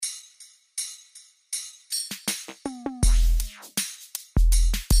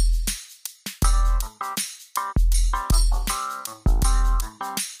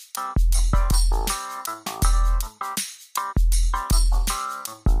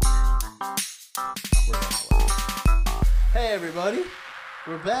Hey everybody,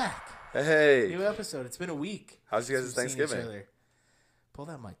 we're back. Hey. New episode. It's been a week. How's you guys' since we've seen each Thanksgiving? other. Pull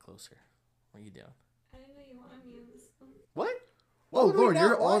that mic closer. What are you doing? I didn't know you wanted me on this one. What? Oh, Why would we Lauren, not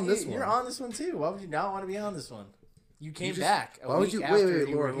you're want on this You're one. on this one too. Why would you not want to be on this one? You came just- back a why would week you- after wait,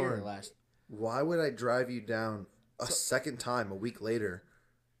 you Lauren, were here Lauren. last. Why would I drive you down a second time a week later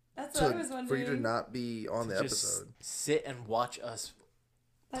That's what I was for wondering. you to not be on the to just episode? sit and watch us.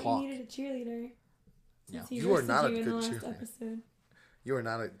 Thought talk. you needed a cheerleader. No. Since he You are roasted not a you in the good last cheerleader. episode. You are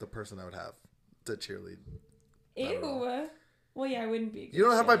not the person I would have to cheerlead. Ew. know. Well, yeah, I wouldn't be. A good You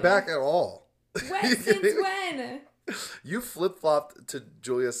don't have my cheerleader. back at all. When? Since when? You flip-flopped to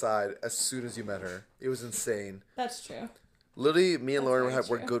Julia's side as soon as you met her. It was insane. That's true. Literally, me and That's Lauren very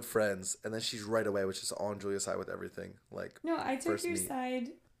were true. good friends, and then she's right away, which is on Julia's side with everything. Like, No, I took First your meet. side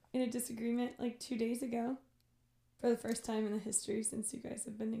in a disagreement like 2 days ago. For the first time in the history since you guys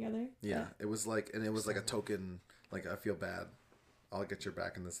have been together. yeah, it was like a token. Like, I feel bad. I'll get your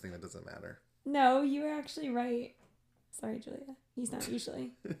back in this thing that doesn't matter. No, you were actually right. Sorry, Julia. He's not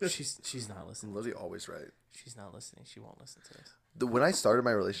usually. She's not I'm listening. literally always right. She's not listening. She won't listen to us. When I started my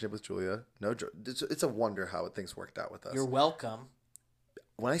relationship with Julia, no joke, it's a wonder how things worked out with us. You're welcome.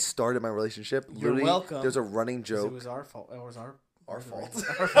 When I started my relationship, You're literally, welcome. there's a running 'Cause joke. It was our fault. It was our fault.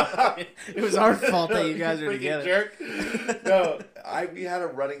 It was our fault that you guys were together. Jerk. No, we had a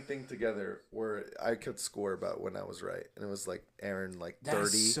running thing together where I could score about when I was right, and it was like Aaron like 30,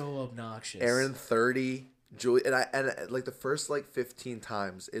 That's so obnoxious. Aaron 30, Julia, and like the first like 15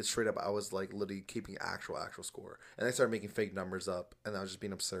 times, it's straight up. I was like literally keeping actual score, and I started making fake numbers up, and I was just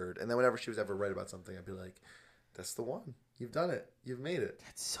being absurd. And then whenever she was ever right about something, I'd be like, "That's the one. You've done it. You've made it.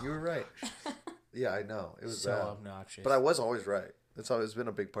 That's so You were right." Yeah, I know it was so bad, obnoxious. but I was always right. It's always been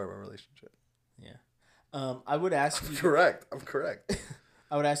a big part of my relationship. Yeah. I would ask you. Correct. I'm correct.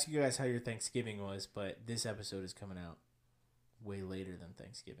 I would ask you guys how your Thanksgiving was, but this episode is coming out way later than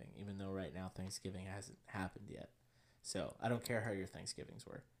Thanksgiving, even though right now Thanksgiving hasn't happened yet. So I don't care how your Thanksgivings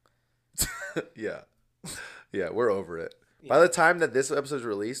were. Yeah. Yeah, we're over it. By the time that this episode is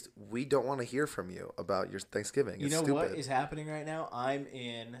released, we don't want to hear from you about your Thanksgiving. You It's know stupid. what is happening right now? I'm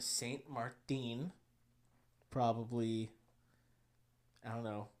in Saint Martin, probably, I don't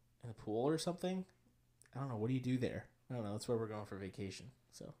know, in the pool or something. I don't know. What do you do there? I don't know. That's where we're going for vacation.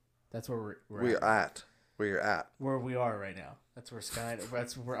 So that's where We're at. Where you're at. where we are right now. That's where Sky.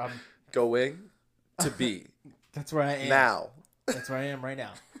 That's where I'm. Going to be. That's where I am Now. That's where I am right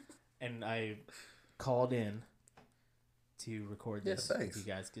now, and I called in to record Yeah, this thanks. with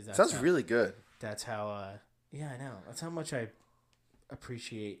you guys because Sounds really good. That's how. Yeah, I know. That's how much I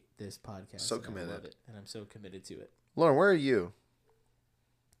appreciate this podcast. So and I love committed. it, and I'm so committed to it. Lauren, where are you?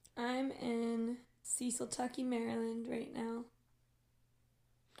 I'm in Cecil Tucky, Maryland right now.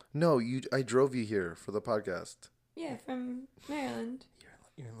 No, I drove you here for the podcast. Yeah, from Maryland.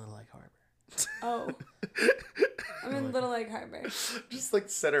 You're in Little Egg Harbor. Oh. I'm in Little Egg Harbor. Just like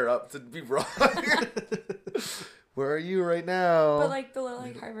set her up to be wrong. Where are you right now? But like the Little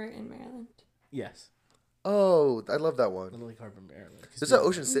Egg Harbor in Maryland. Yes, Oh, I love that one. Little Egg Harbor, Maryland. 'Cause There's we- an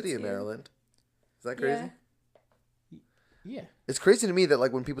Ocean City in too. Maryland. Is that crazy? Yeah. Yeah, It's crazy to me that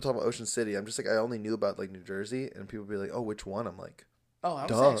like when people talk about Ocean City, I'm just like I only knew about like New Jersey, and people be like, "Oh, which one?" I'm like, Oh, I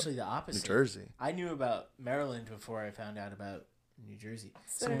was Duh. actually the opposite. New Jersey. I knew about Maryland before I found out about New Jersey.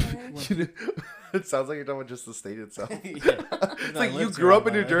 So So did I. when- It sounds like you're talking about just the state itself. Yeah. It's No, like I you lived grew here up in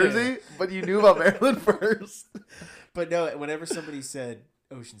all New my Jersey, life. but you knew about Maryland first. But no, whenever somebody said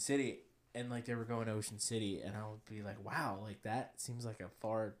Ocean City and like they were going to Ocean City, and I would be like, "Wow, like that seems like a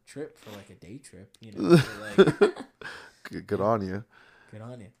far trip for like a day trip," you know? So, like, Good on you. good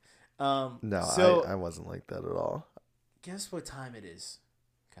on you. No, so I wasn't like that at all. guess what time it is,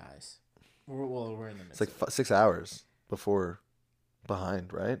 guys? We're in the midst. It's like 6 hours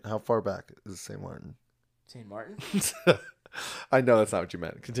behind, right? How far back is St. Martin? St. Martin. I know that's not what you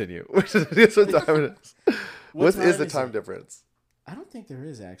meant. Continue. Guess what time it is? What time is the is time it? difference? I don't think there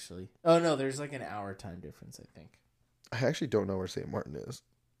is actually. Oh no, there's like an hour time difference. I think. I actually don't know where St. Martin is.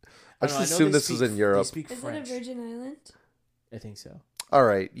 I I don't just know, I know assumed they this was speak- in Europe. They speak Is French. it a Virgin Island? I think so. All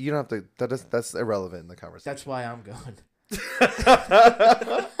right, you don't have to. That's irrelevant in the conversation. That's why I'm going.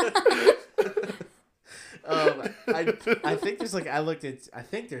 I think there's like I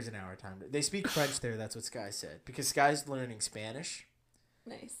think there's an hour time. They speak French there. That's what Sky said because Sky's learning Spanish.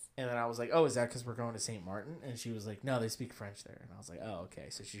 Nice. And then I was like, "Oh, is that because we're going to St. Martin?" And she was like, "No, they speak French there." And I was like, "Oh, okay."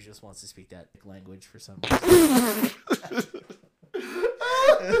 So she just wants to speak that language for some reason.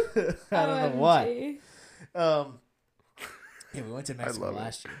 I don't know why. OMG. Yeah, we went to Mexico love it.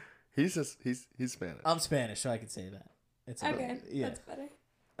 last year. He's Spanish. I'm Spanish, so I could say that. It's Okay, yeah. that's better.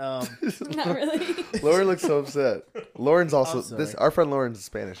 Not really. Lauren looks so upset. Lauren's also I'm sorry. our friend Lauren's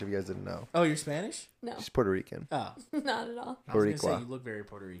Spanish. If you guys didn't know, Oh, you're Spanish? No, she's Puerto Rican. Oh, not at all. I was gonna say Boricua. you look very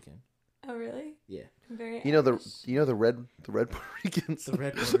Puerto Rican. Oh, really? Yeah. I'm very. You know the Irish. red Puerto Ricans. The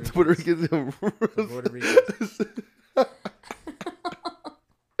red The Puerto Puerto Ricans. The Puerto Ricans.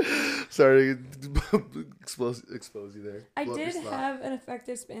 Sorry, expose you there. I Blow up your did snot. have an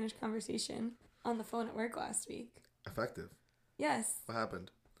effective Spanish conversation on the phone at work last week. Effective. Yes. What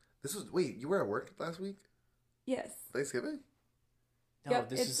happened? Wait, you were at work last week? Yes. Thanksgiving? No, Yep,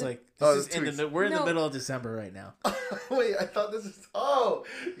 this it's is a- like Oh, this it's is in 2 the weeks. we're in the No. middle of December right now. Wait, I thought this is. Oh,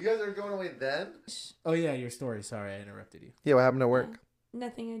 you guys are going away then? Oh yeah, your story. Sorry, I interrupted you. Yeah, what happened at work?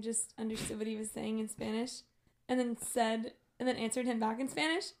 Nothing. I just understood what he was saying in Spanish, and then answered him back in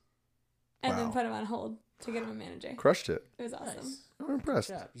Spanish, and then Wow. put him on hold to get him a manager. Crushed it. It was awesome. Nice. I'm impressed.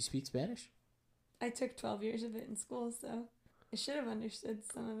 Good job. You speak Spanish? I took 12 years of it in school, so I should have understood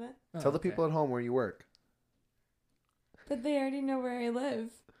some of it. Oh, Tell the okay. people at home where you work. But they already know where I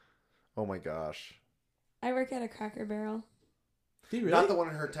live. Oh my gosh. I work at a Cracker Barrel. Do you really? Not the one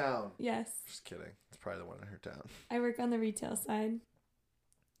in her town. Yes. Just kidding. It's probably the one in her town. I work on the retail side.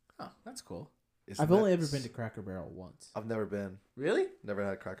 Oh, that's cool. Isn't I've only that ever s- been to Cracker Barrel once. I've never been. Really? Never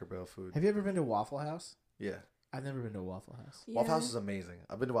had Cracker Barrel food. Have you ever been to Waffle House? Yeah. I've never been to Waffle House. Yeah. Waffle House is amazing.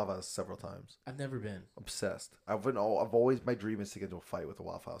 I've been to Waffle House several times. I've never been. Obsessed. I've always my dream is to get into a fight with a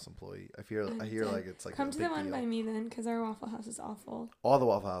Waffle House employee. I hear Yeah. like it's like Come a to big the one deal. by me then, because our Waffle House is awful. All the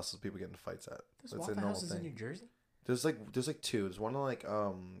Waffle Houses people get into fights at. There's That's a Waffle normal Houses in thing. New Jersey? There's like two. There's one in like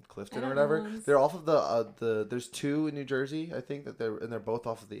Clifton I or don't know whatever. ones. They're off of the there's two in New Jersey, I think, they're both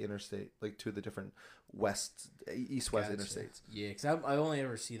off of the interstate, like two of the different east west Gotcha. interstates. Yeah, because I only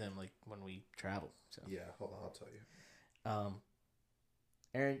ever see them like when we travel. So, Yeah, hold on, I'll tell you.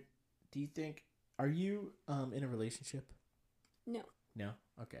 Aaron, do you think are you in a relationship? No. No.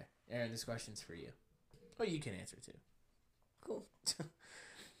 Okay, Aaron, this question's for you. Oh, you can answer too. Cool.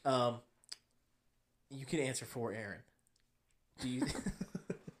 You can answer for Aaron. Do you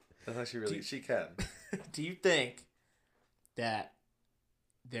That's actually really- she can. do you think that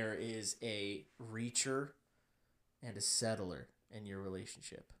there is a reacher and a settler in your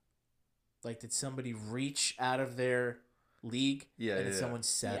relationship? Like, did somebody reach out of their league? Yeah, and did yeah, someone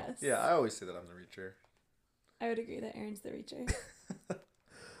settle? Yes. Yeah, I always say that I'm the reacher. I would agree that Aaron's the reacher.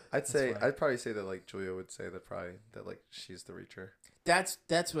 fine. I'd probably say that like Julia would say that like she's the reacher.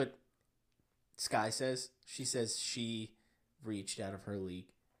 That's what Sky says. She says she reached out of her league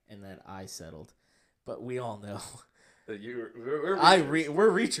and that I settled. But we all know We're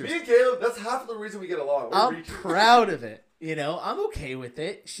we're reachers. Me and Caleb, that's half of the reason we get along. We're I'm reachers. proud of it. You know, I'm okay with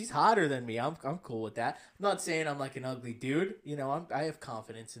it. She's hotter than me. I'm cool with that. I'm not saying I'm like an ugly dude. You know, I have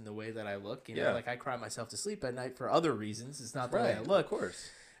confidence in the way that I look. You know, Yeah. like I cry myself to sleep at night for other reasons. It's not the way Right, I look. of course.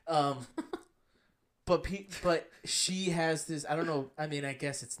 But but she has this. I don't know. I mean, I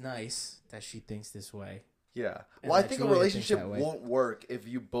guess it's nice that she thinks this way. Yeah. And Well, I that think a Julia thinks relationship that way. won't work if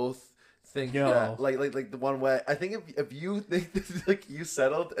you both think No. that, like the one way. I think if you think that, like you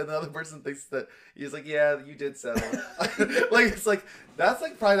settled and the other person thinks that he's like, yeah, you did settle. Like it's like that's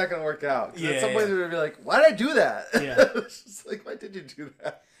like probably not gonna work out. 'Cause Yeah, at some point yeah. they're gonna be like, why did I do that? Yeah. It's just like, why did you do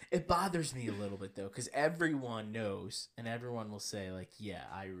that? It bothers me a little bit though, because everyone knows and everyone will say like, yeah,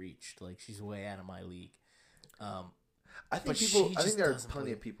 I reached. Like she's way out of my league. I think But people. she I think just there are doesn't plenty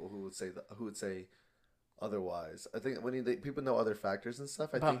believe- of people who would say otherwise. I think when people know other factors and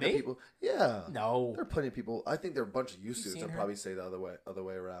stuff. I About think that me? people. Yeah. No. There are plenty of people. I think there are a bunch of You students seen that her? probably say the other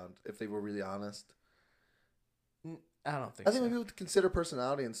way around if they were really honest. I don't think I think so. when people consider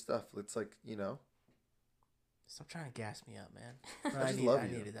personality and stuff, it's like, Stop trying to gas me up, man. I just love I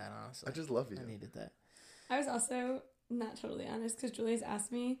you. needed that, honestly. I just love you. I needed that. I was also not totally honest because Julia's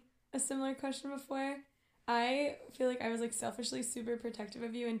asked me a similar question before. I feel like I was like selfishly super protective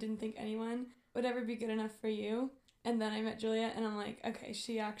of you and didn't think anyone would ever be good enough for you. And then I met Julia and I'm like, okay,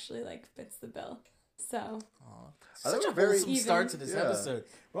 she actually like fits the bill. So Aw. I think Such a we're very- wholesome start to this Yeah. episode.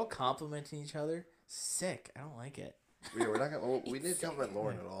 We're all complimenting each other. Sick. I don't like it. Yeah, we're not gonna. Well, we It's didn't compliment sick.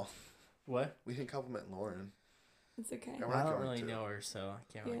 Lauren at all. What? We didn't compliment Lauren. it's okay. Yeah, we're Well, I not don't going really to. know her, so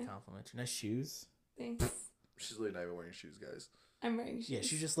I can't really Yeah. compliment her. Nice shoes. Thanks. She's really not even wearing shoes, guys. I'm wearing shoes. Yeah,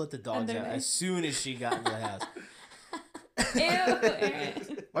 she just let the dogs they're out nice. as soon as she got into the house. Ew,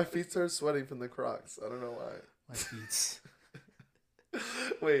 Aaron. My feet started sweating from the Crocs. I don't know why. My feet.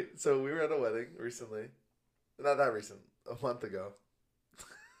 Wait, so we were at a wedding recently. Not that recent. A month ago.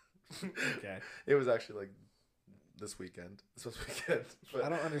 Okay. It was actually like this weekend. This was weekend. But I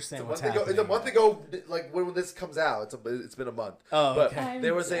don't it's understand a what's month ago. happening. It's a month ago. Like when this comes out, it's been a month. Oh, But okay.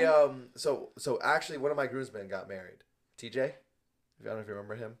 there was a So actually, one of my groomsmen got married. TJ. I don't know if you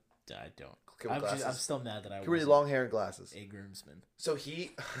remember him. I don't. Kid with glasses. I'm still mad that I Really was long hair and glasses. a groomsman. So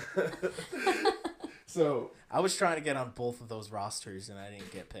he. So I was trying to get on both of those rosters and I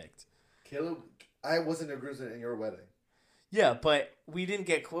didn't get picked. Caleb, I wasn't a groomsman in your wedding. Yeah, but we didn't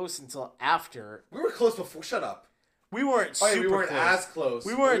get close until after. We were close before. Shut up. We weren't Oh, super yeah, we weren't close. as close.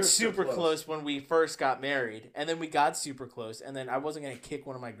 We weren't were still super close when we first got married, and then we got super close, and then I wasn't gonna kick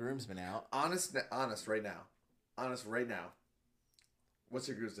one of my groomsmen out. Honest right now. Honest right now. What's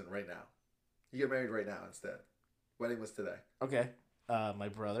your groomsman right now? You get married right now instead. Wedding was today. Okay. My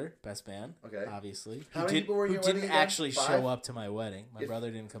brother, best man. Okay. Obviously. How many people were in who your wedding didn't again? actually 5? show up to my wedding. My brother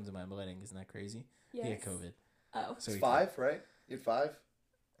didn't come to my wedding. Isn't that crazy? Yes. He had COVID. Oh. So It's he 5, right? You had 5?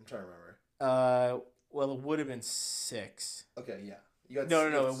 I'm trying to remember. well, it would have been 6. Okay, yeah. You got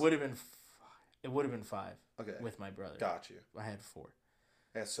No. It would have been. It would have been 5. Okay. With my brother. Got you. I had 4.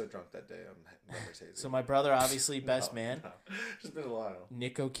 I got so drunk that day on Mercedes. So my brother, obviously, best man. No. It's been a while.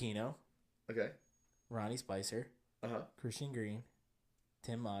 Nick Okino, Okay. Ronnie Spicer, Uh-huh. Christian Green,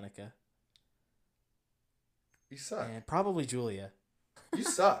 Tim Monica, You suck. and probably Julia. You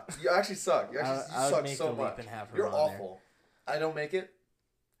suck. You actually suck. You I actually would suck make so the leap much. and have her You're on there. awful. I don't make it.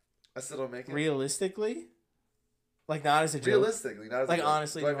 I still don't make it. Realistically, like not as a joke. Realistically, not as a Like joke.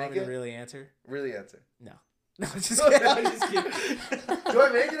 honestly, do do I you want make me to it? really answer? Really answer. No. No, just kidding. I'm just kidding. Do I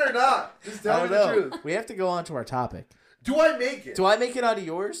make it or not? Just I tell me don't the know. truth. We have to go on to our topic. Do I make it? Do I make it out of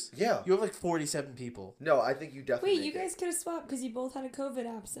yours? Yeah. You have like 47 people. No, I think you definitely. Wait, make you it. guys could have swapped because you both had a COVID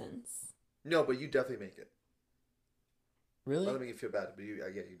absence. No, but you definitely make it. Really? Not to make you feel bad, but you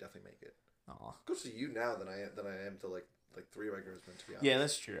definitely make it. Aw. Closer to you now than I am to like 3 of my groomsmen, to be honest. Yeah,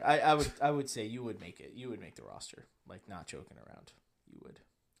 that's true. I would say you would make it. You would make the roster. Like not joking around. You would.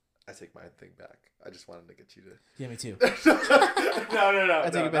 I take my thing back. I just wanted to get you to. Yeah, me too. No. I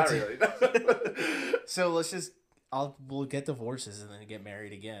take it back not too. really. So let's just. We'll get divorces and then get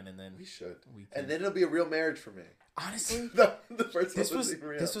married again and then We should. we can. And then it'll be a real marriage for me. Honestly, the first this one was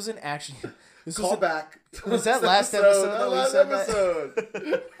real. this was an action. This Call was back. was that last episode that we last said that?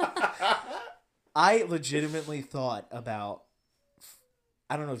 episode. I legitimately thought about.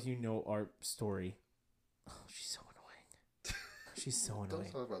 I don't know if you know our story. Oh, she's so annoying. She's so Don't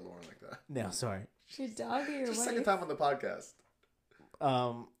annoying. talk about Lauren like that. No, sorry. Your dog or your Just wife? second time on the podcast.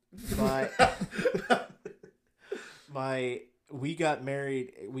 We got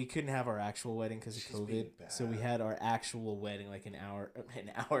married. We couldn't have our actual wedding because of She's COVID. being So we bad. had our actual wedding like an hour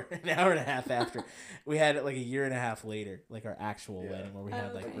and a half after. We had it like a year and a half later, like our actual Yeah. wedding where we Oh,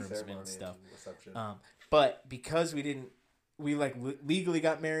 had like okay. groomsmen and stuff. Reception. But because we like legally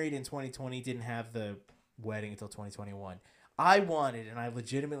got married in 2020, didn't have the wedding until 2021. I wanted, and I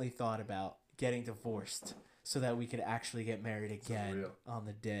legitimately thought about getting divorced so that we could actually get married again real. on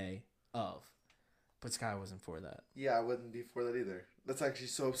the day of. But Sky wasn't for that. Yeah, I wouldn't be for that either. That's actually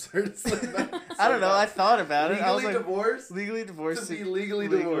so absurd. It's like I don't know. I thought about it. I was legally like, divorced. legally divorced. To be legally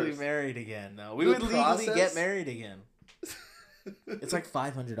divorced. married again. No, we The would legally process? get married again. It's like $500.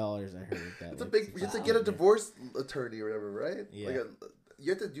 I heard that. It's a like, big. You have to get a divorce attorney or whatever, right? Yeah. Like you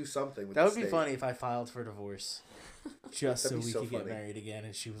have to do something with That the would be state. funny if I filed for divorce just so That'd be we so could funny. get married again.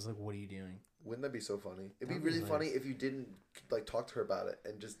 And she was like, "What are you doing?" Wouldn't that be so funny? It'd be That'd be really funny nice. if you didn't like talk to her about it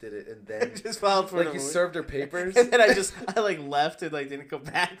and just did it, and then Just filed for like you divorce. served her papers. And then I like left and like didn't go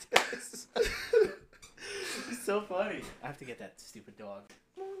back to this. It's so funny. I have to get that stupid dog.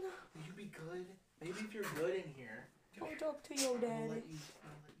 Will you be good? Maybe if you're good in here, Go talk to your I'll dad. let you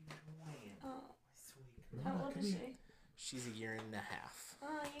join. Oh, Sweet. how old is she? She's a year and a half.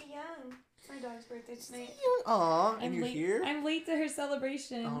 Oh, you're young. It's my dog's birthday tonight. Aw, and I'm you're late. here? I'm late to her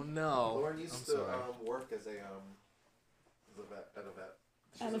celebration. Oh no. Lauren I'm used to sorry. work as a vet.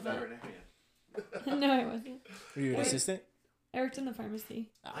 She's At a a vet. veterinarian. No, I wasn't. Were you an Wait. assistant? I worked in the pharmacy.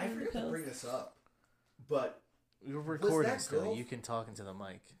 I on the forgot to pills. bring this up, but We were recording that still. girl? You can talk into the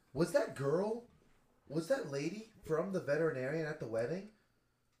mic. was that lady from the veterinarian at the wedding?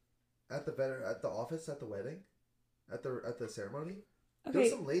 At the office at the wedding, at the ceremony. There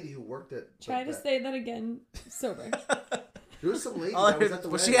was Okay, some lady who worked at. try to say that again sober. There was some lady Oh, that was at the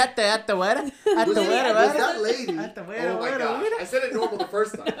was wedding. she at the wedding? At Was the it- wedding? was that lady? At the wedding, Oh my wedding, gosh! wedding. I said it normal the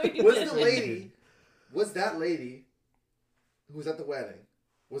first time. No, you Was didn't. the lady? Was that lady who was at the wedding?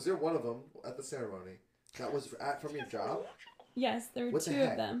 Was there one of them at the ceremony that was from your job? Yes, there were What the two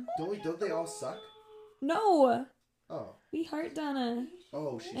heck? of them. Don't they all suck? No, Oh, we heart Donna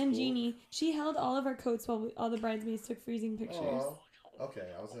she's and cool. Jeannie. She held all of our coats while all the bridesmaids took freezing pictures. Aw. Okay,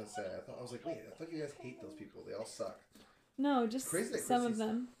 I was gonna say. I was like, wait, I thought you guys hate those people. They all suck. No, just Crazy that some of Chrissy's-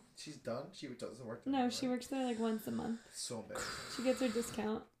 them. She's done. She doesn't work. there No, anymore. she works there like once a month. So embarrassing. She gets her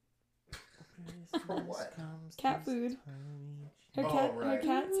discount. For what? Cat food. Her Oh, her right.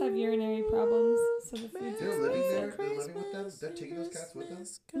 cats have urinary problems, so the food's They're living there. expensive. They're living with them. They're taking those cats with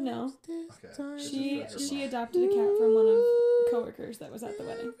them. No. Okay. She adopted a cat from one of coworkers that was at the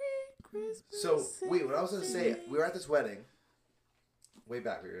wedding. So wait, what I was gonna say, we were at this wedding. Way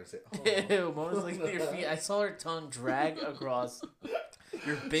back, we were gonna say. Oh. Ew, Mona's licking your feet. I saw her tongue drag across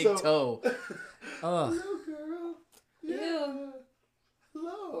your big So- toe. Ugh. Hello, girl. Ew. Yeah.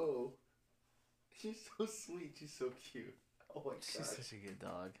 Hello. She's so sweet. She's so cute. Oh my She's god. such a good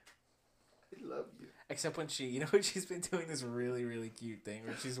dog. I love you. Except when she's been doing this really, really cute thing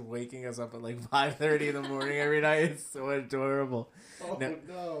where she's waking us up at like 5:30 in the morning every night. It's so adorable. Oh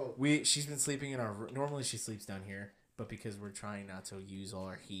no. She's been sleeping in our room. Normally she sleeps down here, but because we're trying not to use all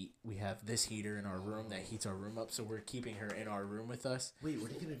our heat, we have this heater in our room that heats our room up. So we're keeping her in our room with us. Wait,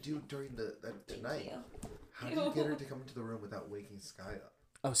 what are you gonna do during tonight? How do you get her to come into the room without waking Sky up?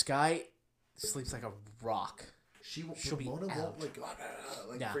 Oh, Sky sleeps like a rock. She'll be Mona out. won't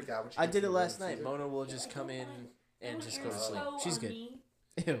like Nah. freak out when she I gets did in it the room last night. either. Mona will just come in and just go to sleep. She's good.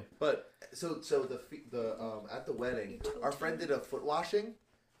 Ew. But so the at the wedding, our friend did a foot washing,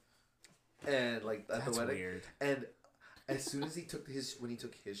 and like at That's the wedding, weird. and as soon as he took his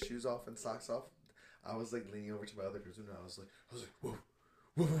shoes off and socks off, I was like leaning over to my other cousin and I was like, whoa,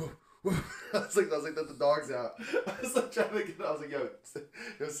 whoa, whoa, whoa. I was like, that the dog's out. I was like trying to get. I was like,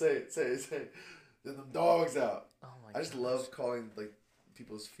 yo, say it. Then the dog's out. Oh my god. I just love calling like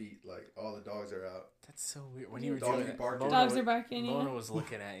people's feet like, oh, the dogs are out. That's so weird. When you were Dogs doing be it, barking. Dogs are barking, yeah. Mona was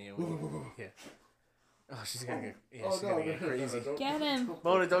looking at you. Yeah. Oh, she's gonna get. Yeah, Oh she's gonna get crazy. don't- Get him.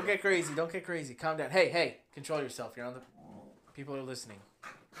 Mona, don't get crazy. Don't get crazy. Calm down. Hey, control yourself. You're on the. People are listening.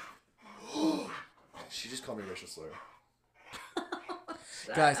 She just called me a racial slur.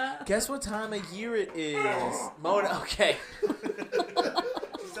 Guys, guess what time of year it is? Mona, okay. She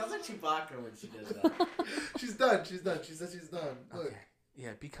sounds like Chewbacca when she does that. She's done. She said she's done. Look. Okay.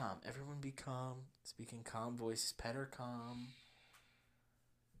 Yeah, be calm. Everyone be calm. Speaking calm voices. Pet her calm.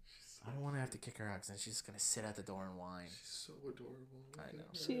 I don't want to have to kick her out because then she's just going to sit at the door and whine. She's so adorable. I know.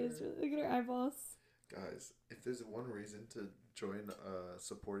 She is really. Look at her eyeballs. Guys, if there's one reason to join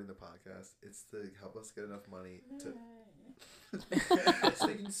supporting the podcast, it's to help us get enough money to so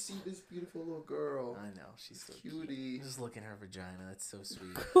you can see this beautiful little girl. I know. She's so cute. Cutie. Just look at her vagina. That's so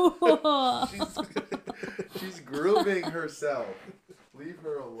sweet. Cool. She's grooming herself. Leave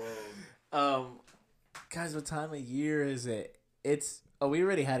her alone. Guys, what time of year is it? We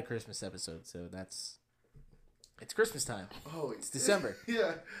already had a Christmas episode, so it's Christmas time. Oh, It's December.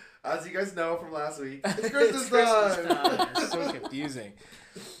 Yeah. As you guys know from last week, it's It's Christmas Christmas time. time. It's so confusing.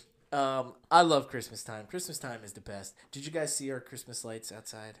 I love Christmas time. Christmas time is the best. Did you guys see our Christmas lights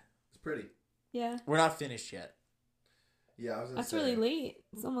outside? It's pretty. Yeah. We're not finished yet. Yeah, I was gonna That's say. really late.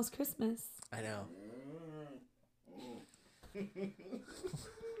 It's almost Christmas. I know.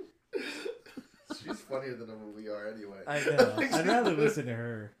 She's funnier than we are anyway. I know. I'd rather listen to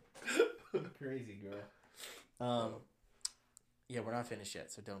her. Crazy girl. Yeah, we're not finished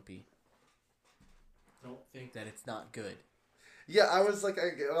yet, so don't think that it's not good. Yeah, I was like,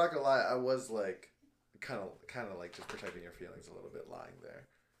 I'm not gonna lie, I was like, kind of like just protecting your feelings a little bit, lying there.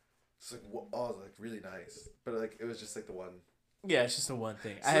 It's like, like really nice, but like it was just like the one. Yeah, it's just the one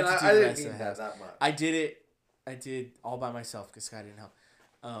thing. So I have to do I the didn't rest of mean the house. that much. I did all by myself because Sky didn't help.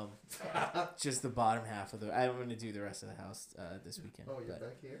 Just the bottom half of I'm going to do the rest of the house this weekend. Oh, you're but,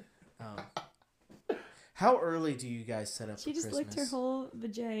 back here. how early do you guys set up She for just Christmas? licked her whole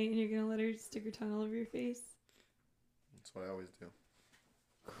vajay, and you're gonna let her stick her tongue all over your face. That's what I always do.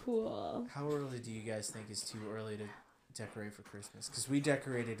 Cool. How early do you guys think is too early to decorate for Christmas? Because we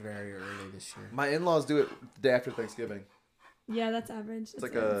decorated very early this year. My in-laws do it the day after Thanksgiving. Yeah, that's average. It's That's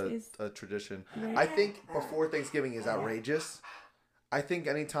like what I would say is- a tradition. Right. I think before Thanksgiving is outrageous. I think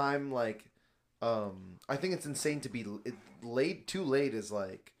anytime like, I think it's insane to be late. Too late is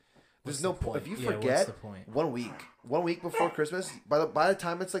like, there's What's no the point? If you Yeah, what's forget the point? 1 week before Christmas, by the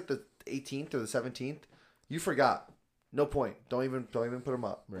time it's like the 18th or the 17th, you forgot. No point. Don't even put them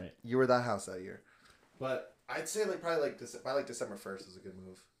up. Right. You were that house that year. But I'd say like probably like by December 1st is a good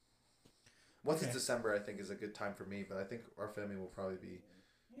move. Once Okay. it's December, I think is a good time for me. But I think our family will probably be,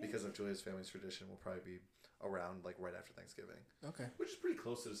 because of Julia's family's tradition, will probably be around like right after Thanksgiving, Okay. which is pretty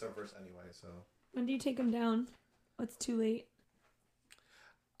close to December 1st anyway. So When do you take them down? What's too late?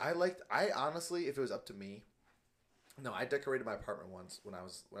 I honestly, if it was up to me, no, I decorated my apartment once when I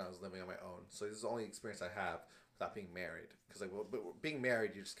was living on my own. So this is the only experience I have without being married. Because like, being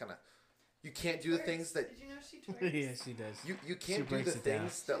married, you just kind of, you can't do the things that Did you know she twerks? Yeah, she does. you can't do breaks the it down.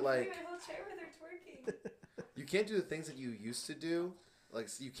 things that like my whole chair with her twerking. you can't do the things that you used to do. Like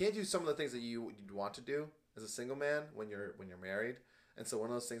you can't do some of the things that you'd want to do as a single man when you're married. And so one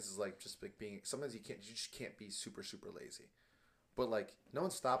of those things is like just like being. Sometimes you just can't be super lazy. But like no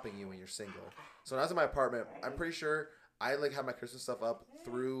one's stopping you when you're single. So when I was in my apartment, I'm pretty sure I like had my Christmas stuff up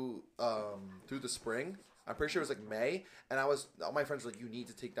through the spring. I'm pretty sure it was like May, and all my friends were like, you need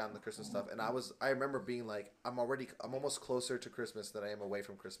to take down the Christmas stuff. And I remember being like, I'm almost closer to Christmas than I am away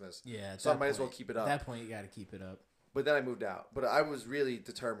from Christmas. Yeah. So I might as well keep it up. At that point, you got to keep it up. But then I moved out. But I was really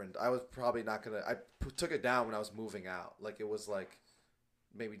determined. I was probably not gonna. Took it down when I was moving out. Like it was like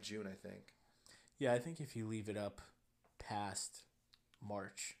maybe June, I think. Yeah, I think if you leave it up past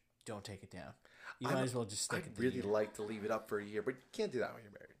March, don't take it down. You might as well just stick it. I'd really like to leave it up for a year, but you can't do that when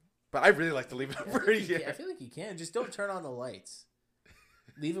you're married. But I really like to leave it up for a year. I feel like you can. Just don't turn on the lights.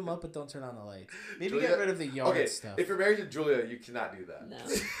 Leave them up, but don't turn on the lights. Maybe Julia, get rid of the yard okay, stuff. If you're married to Julia, you cannot do that.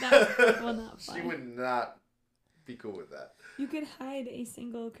 No, that will not fly. She would not be cool with that. You could hide a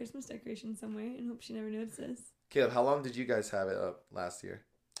single Christmas decoration somewhere and hope she never notices. Caleb, how long did you guys have it up last year?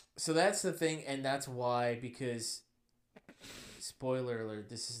 So that's the thing, and that's why, because, spoiler alert,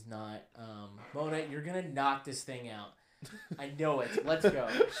 this is not, Mona, you're going to knock this thing out. I know it. Let's go.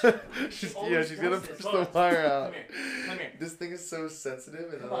 she's always gonna does push this. the Mona, wire out. Come here. This thing is so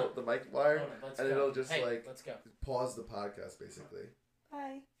sensitive, and Come on. the mic wire, Mona, let's and go. it'll just Hey, let's go. pause the podcast basically.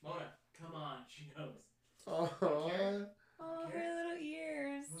 Bye. Mona, come on. She knows. Oh, Oh, her little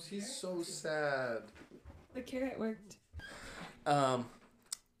ears. she's so sad. The carrot worked.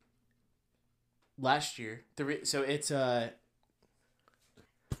 Last year, so it's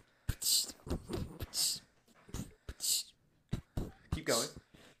Keep going.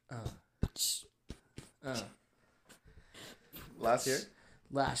 uh, Last year.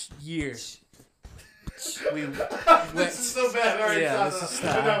 last year we went. This is so bad. All right, Yeah, stop, this is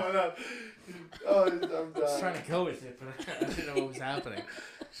stop. stop. Enough. Oh, I'm I was done. trying to go with it, but I didn't know what was happening.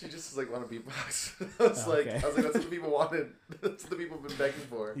 She just was like, want a beatbox. I was Oh, like, okay. that's what the people wanted. That's what the people have been begging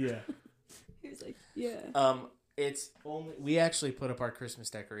for. Yeah. He was like, yeah. It's only we actually put up our Christmas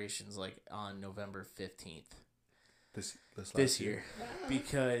decorations like on November 15th this year. Wow.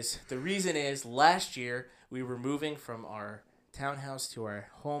 Because the reason is last year we were moving from our townhouse to our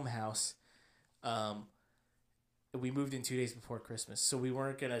home house. We moved in 2 days before Christmas, so we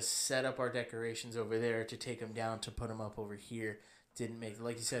weren't gonna set up our decorations over there to take them down to put them up over here. Didn't make,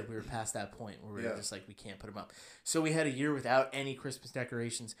 like you said, we were past that point where we were just like, we can't put them up. So we had a year without any Christmas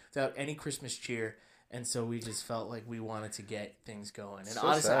decorations, without any Christmas cheer, and so we just felt like we wanted to get things going. And So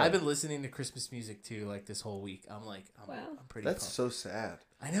honestly, sad. I've been listening to Christmas music too, like this whole week. I'm like, I'm pretty. That's pumped. so sad.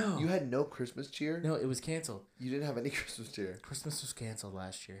 I know. You had no Christmas cheer? No, it was canceled. You didn't have any Christmas cheer? Christmas was canceled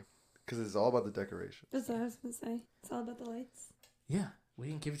last year. Because it's all about the decoration. That's what I was going to say. It's all about the lights. Yeah, we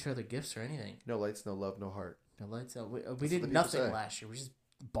didn't give each other gifts or anything. No lights, no love, no heart. No lights out. We what did people nothing say. last year. We just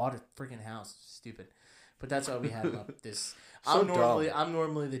bought a freaking house. Stupid. But that's why we had them up this. So I'm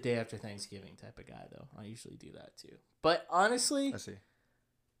normally the day after Thanksgiving type of guy though. I usually do that too. But honestly, I see.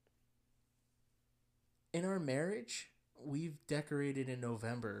 in our marriage, we've decorated in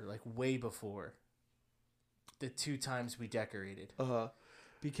November, like way before the 2 times we decorated. Uh-huh.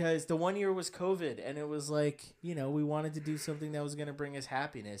 Because the one year was COVID, and it was like, you know, we wanted to do something that was going to bring us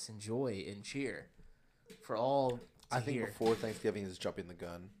happiness and joy and cheer for all to I think hear. before Thanksgiving is jumping the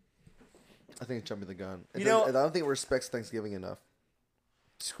gun. I think it's jumping the gun. You know- I don't think it respects Thanksgiving enough.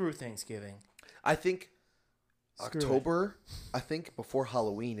 Screw Thanksgiving. I think Screw it. October, I think before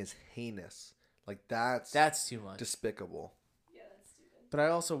Halloween is heinous. Like That's too much. despicable. Yeah, that's stupid. But I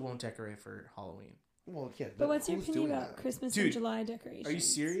also won't decorate for Halloween. Well, yeah. But what's your who's opinion doing about that? Christmas Dude, and July decorations? Are you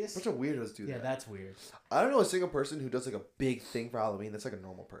serious? Bunch of weirdos do Yeah, that. that's weird. I don't know a single person who does like a big thing for Halloween. That's like a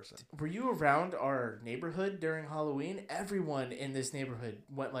normal person. Were you around our neighborhood during Halloween? Everyone in this neighborhood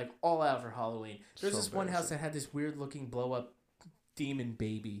went like all out for Halloween. There's So this one house embarrassing. that had this weird looking blow up demon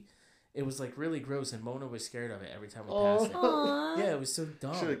baby. It was like really gross, and Mona was scared of it every time we passed it. Aww. Yeah, it was so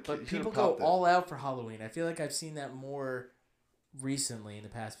dumb. Should've- But you should've people go popped it. all out for Halloween. I feel like I've seen that more recently in the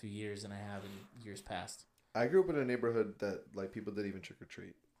past few years than I have in years past. I grew up in a neighborhood that like people didn't even trick or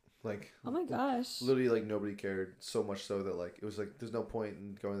treat. Like Oh my gosh. literally like nobody cared, so much so that like it was like there's no point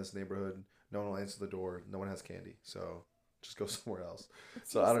in going to this neighborhood. No one will answer the door. No one has candy. So just go somewhere else. That's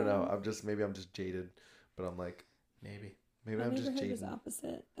So I don't know. sad. Maybe I'm just jaded, but I'm like Maybe. maybe My I'm just neighborhood was jaded.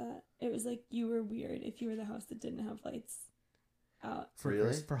 opposite. That it was like you were weird if you were the house that didn't have lights out For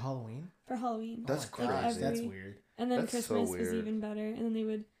Really? For Halloween? for Halloween. That's Oh my gosh, crazy. That's weird. And then That's so Christmas was weird. even better. And then they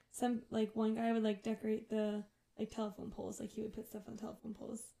would one guy would like decorate the like telephone poles. Like he would put stuff on telephone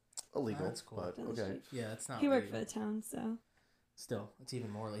poles. Illegal, That's cool. but Down the okay. street. Yeah, that's not He worked for legal. the town, so Still, it's even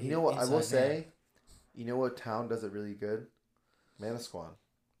more like You know what I will inside man. say? You know what town does it really good? Manasquan.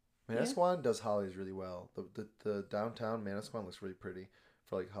 Manasquan does holidays really well. The downtown Manasquan looks really pretty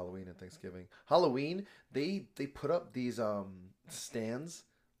for like Halloween and Thanksgiving. Halloween, they put up these stands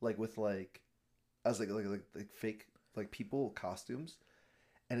like with like as like fake like people costumes,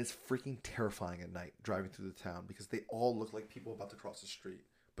 and it's freaking terrifying at night driving through the town because they all look like people about to cross the street,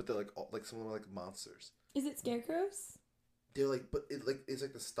 but they're like like some of them are like monsters. Is it scarecrows? They're like, but it's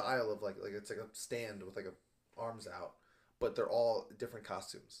like the style of like it's like a stand with like arms out, but they're all different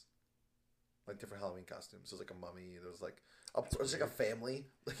costumes, like different Halloween costumes. So there's like a mummy. There's like there's like a family,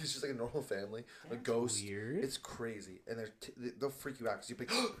 like it's just like a normal family, a ghost. Weird. It's crazy, and they'll freak you out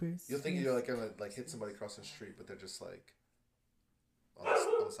because you'll think you're like gonna like hit somebody crossing the street, but they're just like on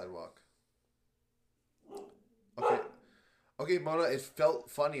the sidewalk. Okay, Mona. It felt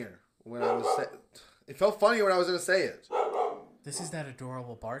funnier when I was. It felt funnier when I was gonna say it. This is that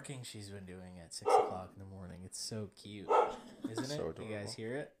adorable barking she's been doing at 6 o'clock in the morning. It's so cute, isn't it? So adorable. You guys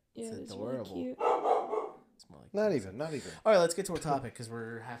hear it? Yeah, It's it's adorable. really cute. It's more like Not even. All right, let's get to our topic because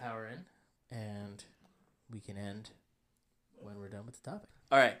we're half hour in, and we can end when we're done with the topic.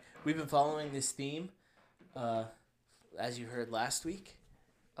 All right, we've been following this theme, as you heard last week,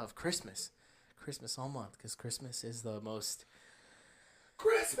 of Christmas all month, because Christmas is the most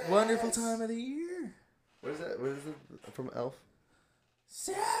wonderful time of the year. What is that? What is it from Elf?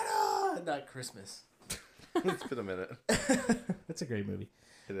 Santa, not Christmas. It's been a minute. That's a great movie.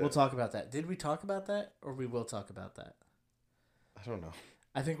 It We'll is. talk about that. Did we talk about that, or we will talk about that? I don't know.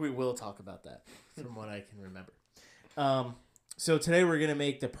 I think we will talk about that, from what I can remember. So today we're gonna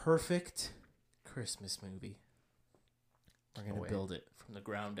make the perfect Christmas movie. We're gonna wait. build it from the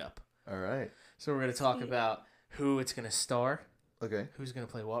ground up. All right. So we're gonna talk Sweet. about who it's gonna star, Okay. who's gonna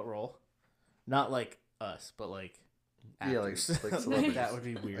play what role. Not like us, but like Yeah, like actors. celebrities. That would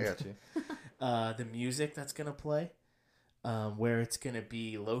be I weird. got you. The music that's gonna play, where it's gonna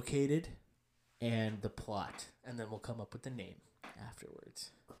be located, and the plot, and then we'll come up with the name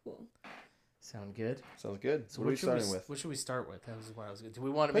afterwards. Cool. Sound good? Sounds good. So what are we should we, starting with? What should we start with? That was what I was. Do we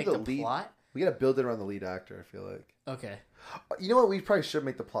want to Put make the the lead- plot? We gotta build it around the lead actor. I feel like. Okay. You know what? We probably should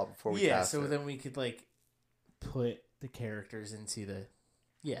make the plot before we Yeah. cast So it. then we could like put the characters into the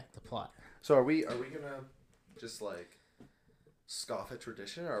plot. So are we gonna just like scoff at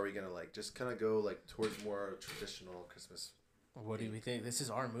tradition, or are we gonna like just kind of go like towards more traditional Christmas? What do we think? This is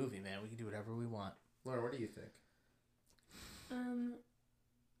our movie, man. We can do whatever we want. Laura, what do you think?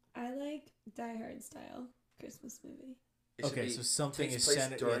 I like Die Hard style Christmas movie. It should Okay, be- so something takes is place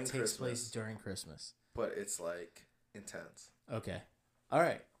centered. during It takes Christmas. place during Christmas. but it's like intense Okay. All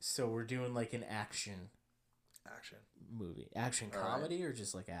right. So we're doing like an action action. movie, action All right. comedy, or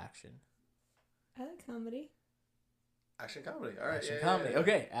just like action. I like comedy. Action comedy. All right. Action yeah, comedy. yeah, yeah.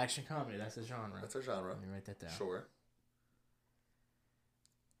 Okay, action comedy. That's a genre. That's our genre. Let me write that down. Sure.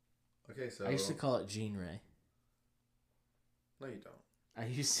 Okay, so I used to call it Jean Ray. no, you don't. I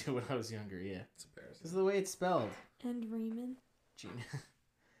used to when I was younger. Yeah. It's This is embarrassing. the way it's spelled. And Raymond. Jean.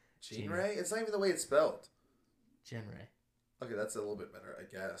 Jean Ray. It's not even the way it's spelled. Jean Ray. Okay, that's a little bit better, I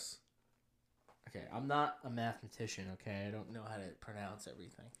guess. Okay, I'm not a mathematician. Okay, I don't know how to pronounce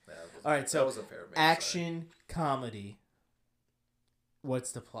everything. Yeah, that wasn't- All right, that so wasn't fair of me, action comedy.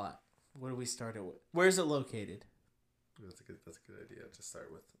 What's the plot? What do we start it with? Where's it located? sorry. That's a good idea to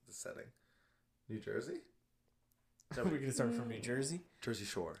start with the setting. New Jersey? We're gonna start from New Jersey. Jersey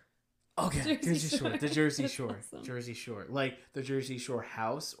Shore. Okay, Jersey Jersey Shore. Shore. The Jersey That's Shore. awesome. Jersey Shore. Like the Jersey Shore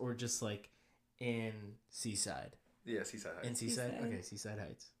house, or just like in Seaside. Yeah, Seaside Heights. In Seaside. Seaside. Okay, Seaside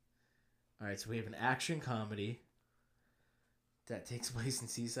Heights. All right, so we have an action comedy that takes place in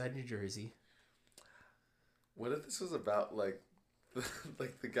Seaside, New Jersey. What if this was about like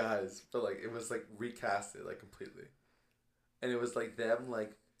like the guys, but like it was like recasted like completely, and it was like them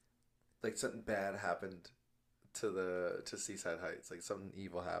like something bad happened to Seaside Heights, like something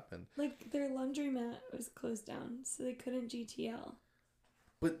evil happened. Like their laundromat was closed down, so they couldn't GTL.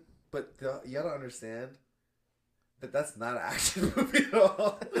 But you gotta understand that that's not an action movie at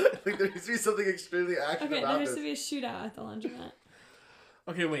all. Like there needs to be something extremely action Okay, there about has this. to be a shootout at the laundromat.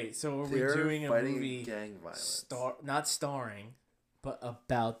 Okay, wait. So are we They're doing a fighting movie gang violence. not starring, but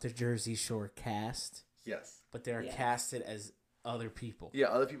about the Jersey Shore cast? Yes. But they're Yeah. casted as other people. Yeah,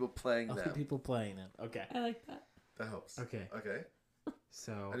 other people playing Other them. people playing them. Okay. I like that. That helps. Okay. Okay.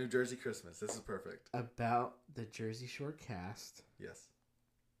 So A New Jersey Christmas. This is perfect. about the Jersey Shore cast Yes.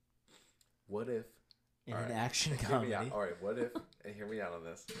 What if? in All an right. action Hear me out. comedy. All right. What if? And hear me out on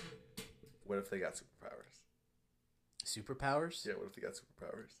this. What if they got superpowers? Superpowers? Yeah. What if they got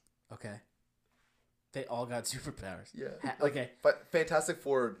superpowers? Okay. They all got superpowers. Yeah. Okay. But Fantastic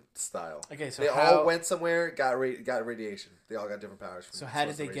Four style. Okay. So They how? all went somewhere, got radiation. They all got different powers. So how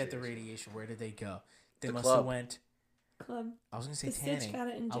did they get the radiation? Where did they go? They The must club. have went. Club. I was gonna say The Stitch tanning. got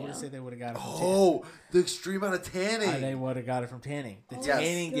it in I would jail. say they would have got it from Oh, the extreme amount of tanning. tanning. They would have got it from tanning. The Oh,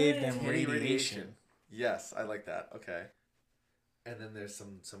 tanning gave good. them Tanning radiation. Yes, I like that. Okay. And then there's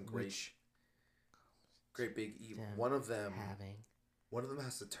some great big evil. them One of them having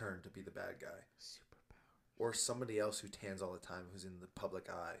has to turn to be the bad guy, superpowers. or somebody else who tans all the time, who's in the public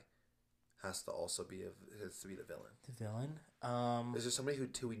eye, has to also be the villain. The villain. Is there somebody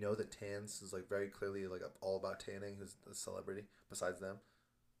who we know that tans is like very clearly like all about tanning, who's a celebrity besides them?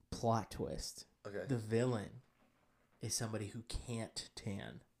 Plot twist. Okay. The villain is somebody who can't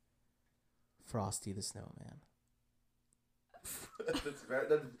tan. Frosty the Snowman.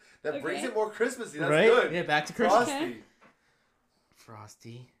 that brings Okay. it more Christmassy. That's right? good. Yeah, back to Christmas. Frosty. Okay.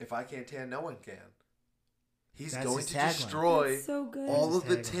 Frosty. If I can't tan, no one can. He's That's going his to tagline. destroy That's so good. all of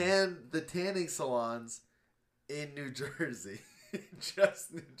That's his the tanning salons in New Jersey.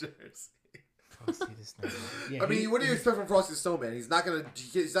 Just New Jersey. Frosty the Snowman. Yeah, I mean, what do you expect from Frosty the Snowman? He's not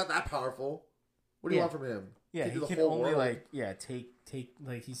that powerful. What do you Yeah. want from him? Yeah, do he the can whole only world. take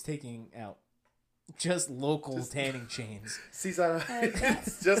like he's taking out just local Just- tanning chains. Seaside. like that.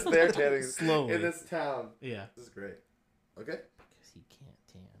 It's just their tanning Slowly. in this town. Yeah, This is great. Okay. because he can't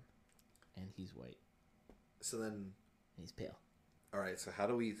tan, and he's white, So then, and he's pale. all right. So how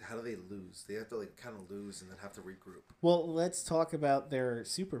do they lose? They have to like kind of lose and then have to regroup. Well, let's talk about their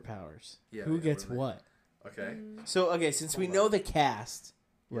superpowers. Yeah, Who yeah, gets what are they? what? Okay. So okay, since we Hold know on. the cast,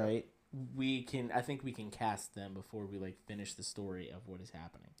 Yeah. right? I think we can cast them before we like finish the story of what is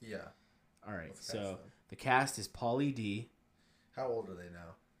happening. Yeah. All right, Let's cast so them. the cast is Pauly D. How old are they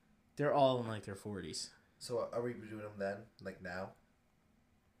now? They're all in like their 40s. So are we doing them then? Like now?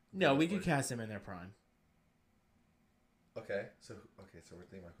 No, Yeah, we of could course. cast them in their prime. Okay. So we're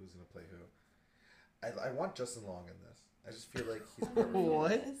thinking about who's gonna play who. I want Justin Long in this. I just feel like he's perfect.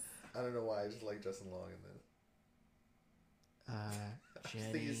 What? Yes. I don't know why. I just like Justin Long in this. I just think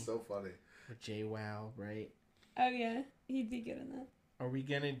Jenny he's so funny. or JWoww, right? Oh yeah, he'd be good in that. Are we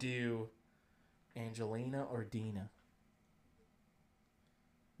gonna do Angelina or Dina?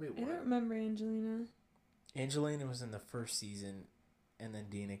 Wait, I what? don't remember Angelina. Angelina was in the first season, and then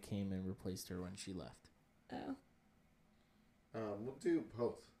Dina came and replaced her when she left. Oh. We'll do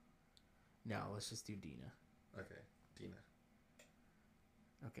both. No, let's just do Dina. Okay, Dina.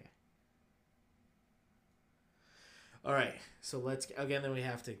 Okay. All right. So let's again. Then we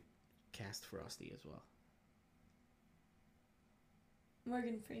have to cast Frosty as well.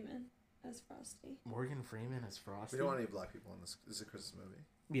 Morgan Freeman as Frosty. Morgan Freeman as Frosty. We don't want any black people in this. This is a Christmas movie.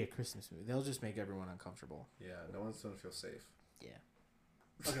 Yeah, Christmas movie. They'll just make everyone uncomfortable. Yeah, no one's gonna feel safe. Yeah.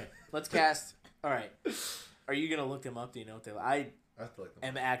 Okay. Let's cast. All right. Are you gonna look them up? Do you know what they? I I have to like them.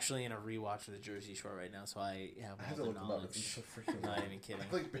 am actually in a rewatch of the Jersey Shore right now, so I have I have to all the look them up. It's knowledge. so freaking I'm not funny. even kidding.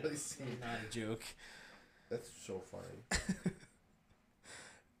 I've like barely seen. Not a joke. That's so funny.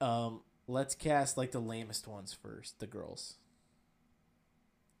 Let's cast like the lamest ones first, the girls.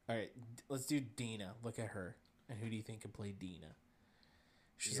 All right, let's do Dina. Look at her, and who do you think can play Dina?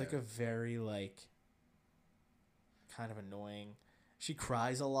 She's like Yeah. a very like kind of annoying. She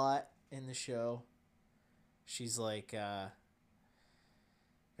cries a lot in the show. She's like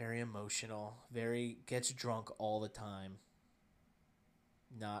very emotional, very gets drunk all the time.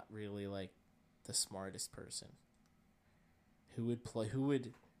 Not really like the smartest person. Who would play her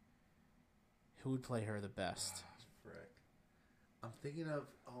the best? Frick. I'm thinking of.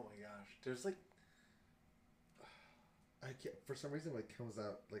 Oh my gosh. There's like. I can't, for some reason, what comes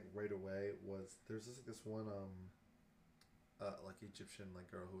out like right away was there's this one like Egyptian like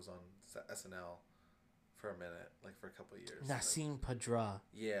girl who was on SNL for a minute, like for a couple of years. Nassim Padra.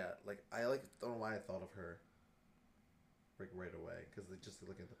 Yeah, like I like don't know why I thought of her. Like right away, because just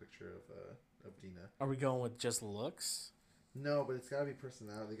looking at the picture of Dina. Are we going with just looks? No, but it's gotta be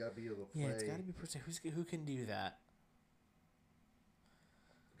personality. They gotta be able to play. Yeah, it's got to be person. Who can do that?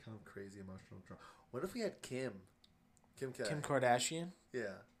 kind of crazy emotional drama. What if we had Kim K? Kim Kardashian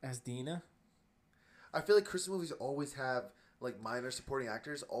Yeah. as Dina. I feel like Christmas movies always have like minor supporting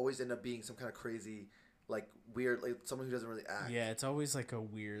actors always end up being some kind of crazy, like weird, like someone who doesn't really act. Yeah, it's always like a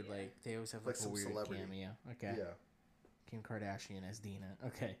weird like they always have Like like a some weird celebrity. cameo. Okay. Yeah. Kim Kardashian as Dina.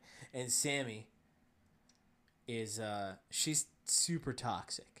 Okay. And Sammy is she's super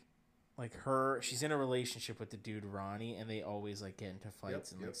toxic. Like she's in a relationship with the dude Ronnie, and they always like get into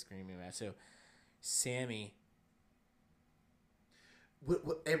fights and like screaming match. So Sammy. What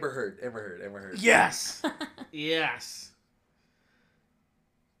Amber Heard. Yes. Yes.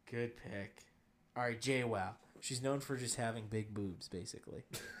 Good pick. All right, JWoww. She's known for just having big boobs, basically.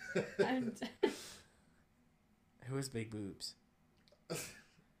 I'm Who has big boobs?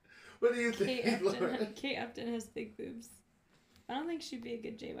 What do you Kate think, Lauren? Upton. Kate Upton has big boobs. I don't think she'd be a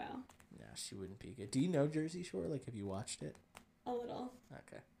good JWoww. No, she wouldn't be good. Do you know Jersey Shore? Like, have you watched it? A little.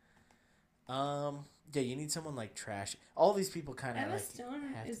 Okay. Yeah, you need someone like trash. All these people kind of Emma like Stone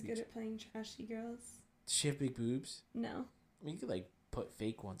have is to be good at playing trashy girls. Does she have big boobs? No. I mean, you could like put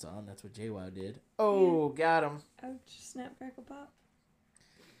fake ones on. That's what JWoww did. Oh, got him. Ouch! Snap, crackle, pop.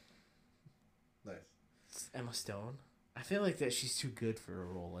 Nice. Emma Stone. I feel like that she's too good for a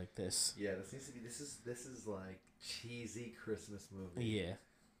role like this. Yeah, this needs to be. This is like cheesy Christmas movie. Yeah.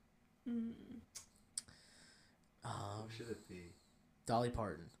 Mm. What should it be? Dolly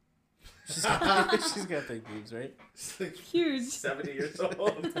Parton. She's got big boobs, right? She's like Huge. 70 years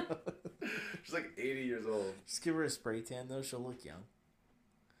old. She's like 80 years old. Just give her a spray tan though; she'll look young.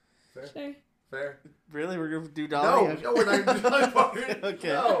 Fair. Sure. Fair. Really, we're gonna do Dolly? No, we're not even doing Dolly Parton. Okay.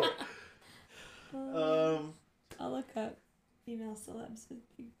 No. I'll look up female celebs with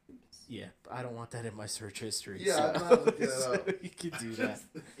big boobs. Yeah, but I don't want that in my search history. Yeah, so, I'm not looking it so up. you can do that.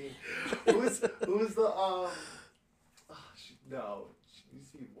 Who's the Oh, no, she needs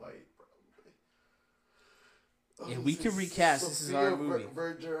to be white, probably. Yeah, we can recast. This is our movie.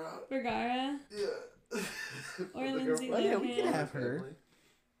 Vergara. Yeah. Or Lindsay Oh, yeah, we Lohan. can have her.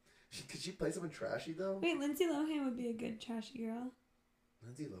 Could she play someone trashy though? Wait, Lindsay Lohan would be a good trashy girl.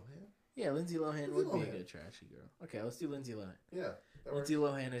 Lindsay Lohan? Yeah, Lindsay Lohan Lindsay would be a Lohan. good trashy girl. Okay, let's do Lindsay Lohan. Yeah, that works. Lindsay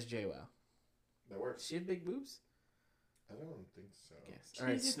Lohan as JWoww. That works. Does she have big boobs? I don't think so. Yes. She's All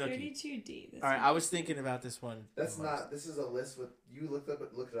right, a Snooki. 32D. This All right, one. I was thinking about this one. That's the most. not. This is a list with you looked it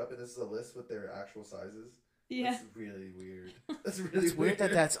up, and this is a list with their actual sizes. Yeah. That's really weird. That's really It's weird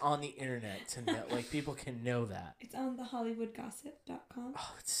that that's on the internet to know. Like people can know that. It's on thehollywoodgossip.com.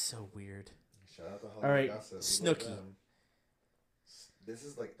 Oh, it's so weird. Shout out to Hollywood All right, Gossip. We love Snooki. them. This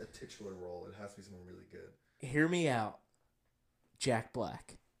is like a titular role. It has to be someone really good. Hear me out. Jack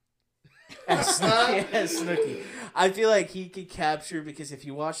Black. As Snooki. I feel like he could capture because if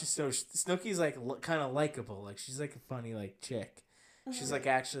you watch the show, Snooki's like kind of likable. Like she's like a funny like chick. She's like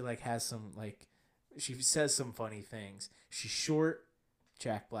actually like has some like she says some funny things. She's short.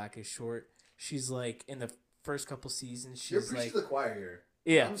 Jack Black is short. She's like in the first couple seasons. You're She's preaching like to the choir here.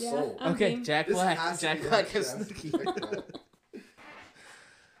 yeah. I'm Yeah, sold. I'm Okay, game. Jack This Black. has to Jack be- Black yeah, as it has to be Snooki. like that.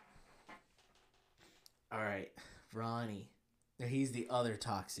 All right, Ronnie. Now, he's the other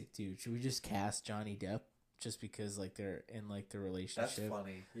toxic dude. Should we just cast Johnny Depp just because like they're in like the relationship? That's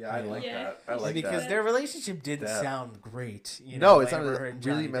funny. Yeah, I Yeah. like Yeah. that. I like because that. their relationship didn't Depp. sound great. You No, know, it sounded Amber and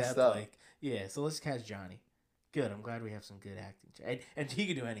really Johnny messed Depp, up. Like, yeah, so let's cast Johnny. Good. I'm glad we have some good acting. And he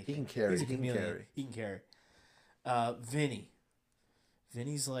can do anything. He can carry. He's a He can chameleon. carry. He can carry. Vinny.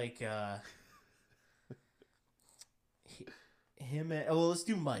 Vinny's like him. And, well, let's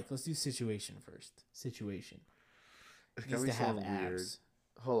do Mike. Let's do Situation first. Situation. It's Needs gotta to be have someone weird. abs.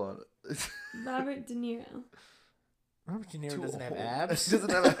 Hold on. Robert De Niro. Robert De Niro Too doesn't have old. abs. He doesn't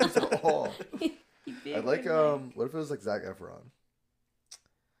have abs at all. He'd be a I'd like good Mike. what if it was like Zac Efron?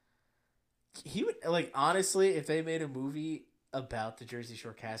 He would like honestly, if they made a movie about the Jersey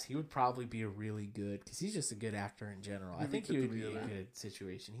Shore cast, he would probably be a really good because he's just a good actor in general. I He'd be think he good would to be be a in. good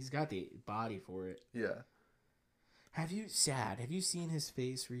situation. He's got the body for it. Yeah. Have you seen his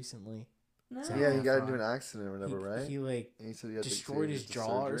face recently? No. Zac Yeah, he got Efron. into an accident or whatever, right? He like And he said he had to destroyed his the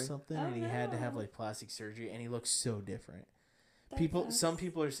jaw or surgery. something, Oh, and he had to have no. like plastic surgery, and he looks so different. That Some sucks.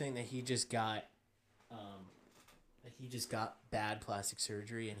 people are saying that he just got, bad plastic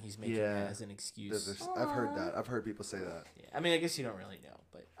surgery, and he's making Yeah. that as an excuse. I've heard Aw. that. I've heard people say that. Yeah, I mean, I guess you don't really know,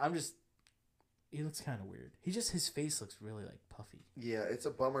 but he looks kind of weird. His face looks really like puffy. Yeah, it's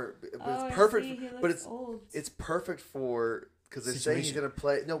a bummer, but Oh, it's I perfect. see. He looks But it's old. it's perfect for because they're saying he's Situation. gonna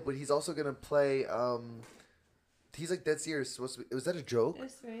play. No, but he's also gonna play. He's like dead serious. Was that a joke?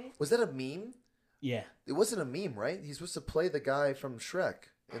 That's right. Was that a meme? Yeah, It wasn't a meme, right? He's supposed to play the guy from Shrek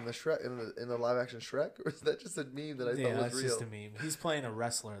in the live action Shrek, or is that just a meme that I yeah, thought that's was real? just a meme. He's playing a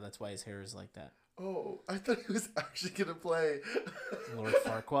wrestler. That's why his hair is like that. Oh, I thought he was actually gonna play Lord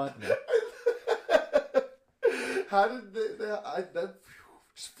Farquaad. No. How did that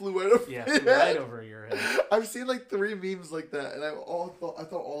just flew out of Yeah, my flew right head. over your head. I've seen like 3 memes like that, and I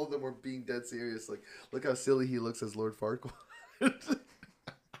thought all of them were being dead serious. Like, look how silly he looks as Lord Farquaad.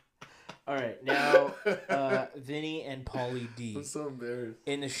 All right, now Vinny and Pauly D. I'm so embarrassed.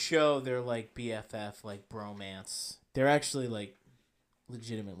 In the show, they're like BFF, like bromance. They're actually like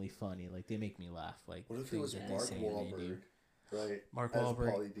legitimately funny. Like they make me laugh. Like What if it things was that they Mark say and they do. Wahlberg, right? Mark as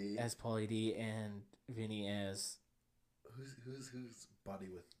Wahlberg Pauly D. as Pauly D and Vinny as Who's buddy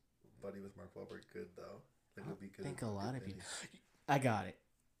with buddy with Mark Wahlberg good though. Like, I would be good. think good a lot of Vinny. people. I got it.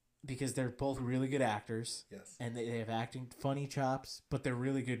 Because they're both really good actors. Yes. And they have acting funny chops, but they're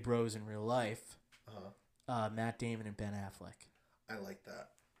really good bros in real life. Matt Damon and Ben Affleck. I like that.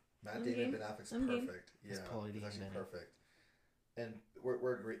 Matt I'm Damon game. and Ben Affleck's I'm game. perfect. Yeah, It's Pauly D it's actually and Vinny. perfect. And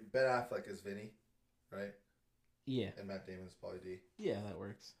we're agree. Ben Affleck is Vinny, right? Yeah. And Matt Damon is Pauly D. Yeah, that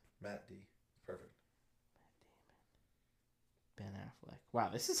works. Matt D. Perfect. Ben Affleck. Wow,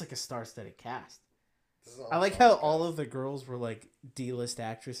 this is like a star-studded cast. This is all I like how songs, all guys. of the girls were like D-list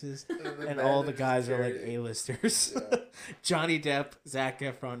actresses, the and men all the just guys are like carried it. A-listers. Yeah. Johnny Depp, Zac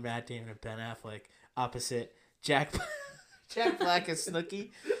Efron, Matt Damon, and Ben Affleck. Opposite Jack Black as Snooki,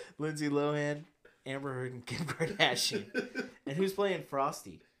 Lindsay Lohan, Amber Heard, and Kim Kardashian. And who's playing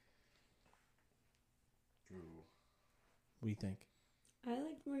Frosty? Ooh. What do you think? I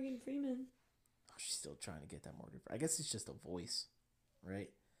liked Morgan Freeman. Oh, she's still trying to get that Morgan. I guess it's just a voice, right?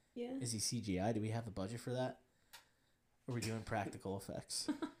 Yeah. Is he CGI? Do we have the budget for that? Or are we doing practical effects?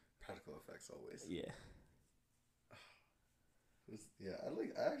 Practical effects always. Yeah. Yeah,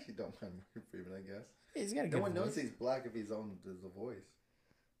 I actually don't mind Morgan Freeman. I guess Yeah, he's got a good no one knows voice. he's black if he's on the voice.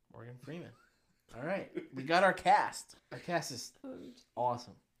 Morgan Freeman. All right. We got our cast. Our cast is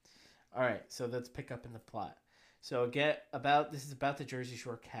awesome. All right. So let's pick up in the plot. So this is about the Jersey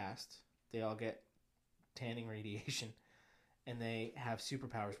Shore cast. They all get tanning radiation and they have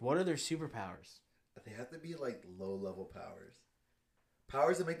superpowers. What are their superpowers? They have to be like low level powers.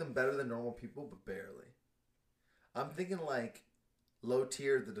 Powers that make them better than normal people, but barely. I'm thinking like low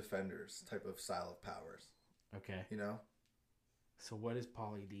tier the Defenders type of style of powers. Okay. You know? So what does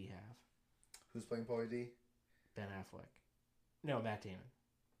Pauly D have? Who's playing Pauly D? Ben Affleck. No, Matt Damon.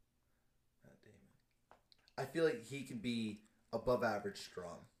 Matt Damon. I feel like he can be above average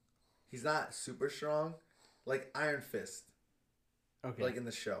strong. He's not super strong, like Iron Fist. Okay. Like in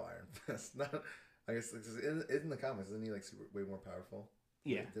the show Iron Fist. Not, I guess in the comics, isn't he like super way more powerful?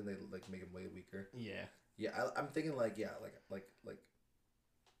 Yeah. Didn't they like make him way weaker? Yeah. Yeah, I'm thinking like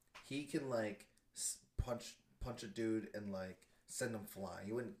he can like punch a dude and like send him flying.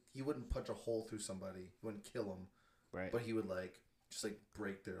 He wouldn't punch a hole through somebody. He wouldn't kill him. Right. But he would like just like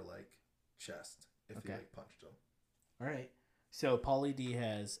break their like chest if he Okay. like punched them. All right. So Pauly D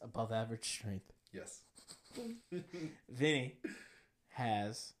has above average strength. Yes. Vinny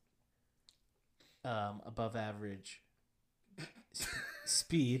has above average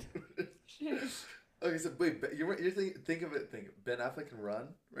speed. Sure. Okay, so wait, you're think of it. Ben Affleck can run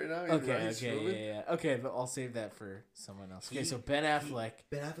right now. He's Okay, running, he's moving. yeah. Okay, but I'll save that for someone else. Okay, so Ben Affleck,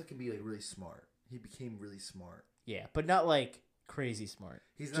 Ben Affleck can be like really smart. He became really smart. yeah, but not like crazy smart.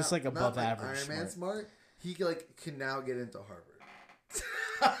 He's just not, like above not like average Iron Man smart. smart. He like can now get into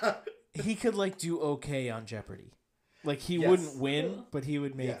Harvard. He could like do okay on Jeopardy. Like he Yes. wouldn't win, Cool. but he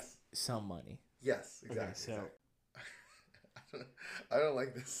would make Yes. some money. Yes, Okay, exactly. so exactly. I don't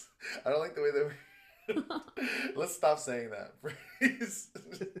like this. I don't like the way that we. Let's stop saying that, please.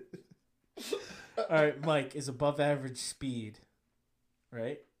 all right, Mike is above average speed,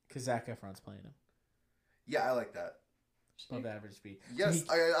 right? Because Zac Efron's playing him. Yeah, I like that. Above average speed. So Yes,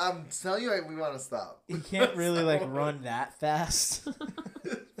 I'm telling you, we want to stop. he can't really like run that fast.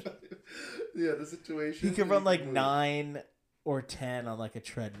 Yeah, the situation. He can run like 9 or 10 on like a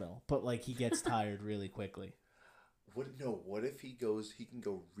treadmill, but like he gets tired really quickly. What if he can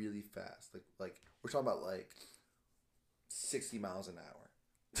go really fast? Like we're talking about like 60 miles an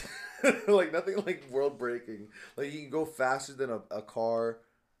hour. Like nothing like world breaking. Like he can go faster than a car.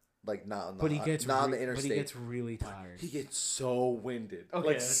 Like not But he gets not on the interstate. But he gets really tired. He gets so winded. Okay,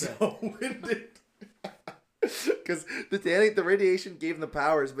 Like okay. so winded. Because the radiation gave him the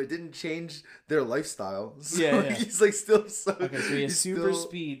powers, but it didn't change their lifestyle. So Yeah. he's like still so. Okay, so he has he's super still-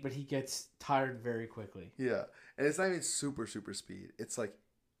 speed, but he gets tired very quickly. Yeah, and it's not even super speed. It's like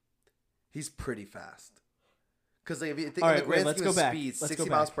he's pretty fast. Because like if you think All of right, the grand let's scheme go of back. speed, Let's 60 go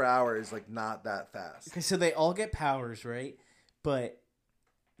miles back. per hour is like not that fast. Okay, so they all get powers, right? But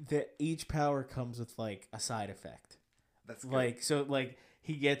each power comes with like a side effect. That's good. Like so, like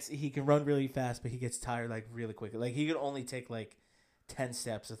he can run really fast, but he gets tired like really quickly. Like he can only take like 10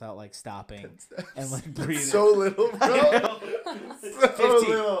 steps without like stopping 10 steps. and like That's breathing. so little, bro. So 15,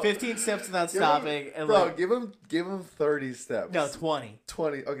 little. 15 steps without Give him- stopping, and bro, like give him 30 steps. no 20.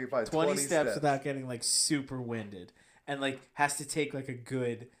 20. Okay, fine. 20 steps without getting like super winded, and like has to take like a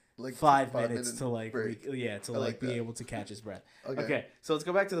good like 5 5 minutes minute to like break. to I like like be that. able to catch his breath. Okay. Okay, so let's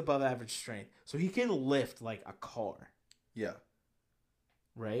go back to the above average strength. So he can lift like a car, Yeah.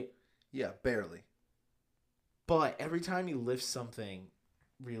 right? Yeah, barely. But every time he lifts something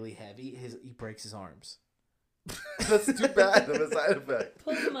really heavy, he breaks his arms. That's too bad of a side effect.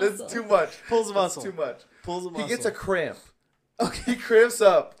 Pull the muscle. That's too much. Pulls a That's muscle. too much. Pulls a muscle. He gets a cramp. Okay. He cramps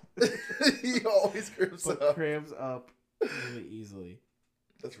up. He always cramps But up. cramps up really easily.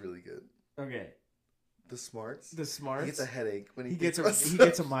 That's really good. Okay. The smarts. The smarts. He gets a headache when he thinks gets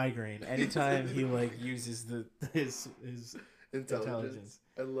about a migraine anytime he like uses his intelligence.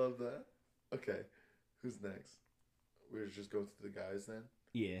 I love that. Okay, who's next? We're just going through the guys then.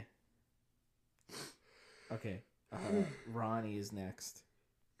 Yeah. Okay. Ronnie is next.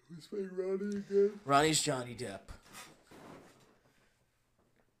 Who's playing Ronnie again? Ronnie's Johnny Depp.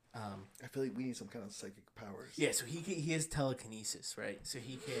 I feel like we need some kind of psychic powers. Yeah, so he has telekinesis, right? So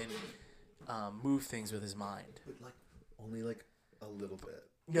he can move things with his mind. But like only like a little bit.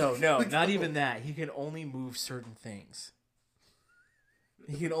 No, not even that. He can only move certain things.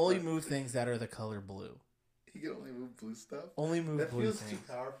 He can only move things that are the color blue. He can only move blue stuff. Only move That blue feels things.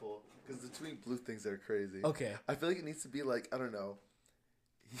 too powerful because the two blue things are crazy. Okay. I feel like it needs to be like I don't know.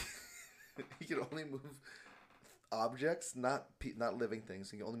 He can only move objects, not living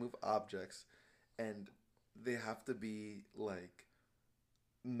things. He can only move objects, and they have to be like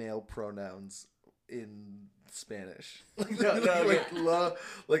male pronouns in Spanish. Like,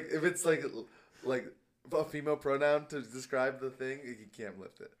 like if it's like a female pronoun to describe the thing, you can't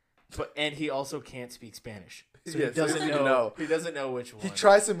lift it. And he also can't speak Spanish. So Yeah, he so he doesn't doesn't know, know. He doesn't know which one. He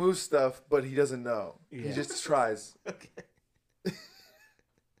tries to move stuff, but he doesn't know. Yeah. He just tries. Okay.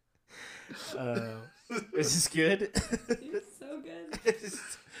 Is this good? It's so good. Just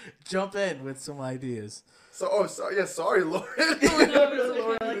jump in with some ideas. So, sorry. Yeah, sorry, Lauren.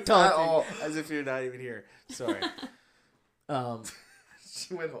 okay. Talk as if you're not even here. Sorry.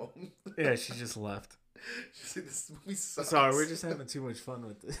 She went home. Yeah, she just left. She said, "This movie sucks." Sorry, we're just having too much fun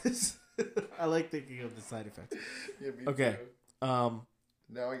with this. I like thinking of the side effects. Yeah, me Okay. too.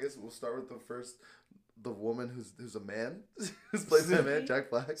 Now I guess we'll start with the woman who's a man, who's played by a man, Jack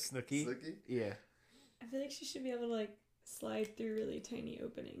Black. Snooki. Yeah. I feel like she should be able to like slide through really tiny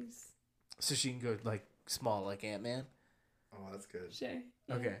openings. So she can go like small like Ant-Man. Oh, that's good. Sure.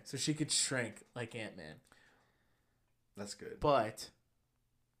 Yeah. Okay. So she could shrink like Ant-Man. That's good. But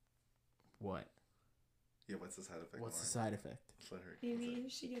what? Yeah, what's the side effect? What's the side effect? Let her Maybe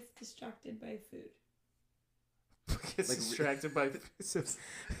she gets distracted by food. Gets Like, distracted by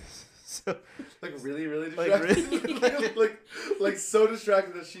so like really, really Like, distracted. really? like so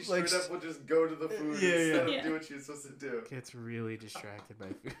distracted that she Like, straight up will just go to the food Yeah, instead yeah. of do what she's supposed to do. gets really distracted by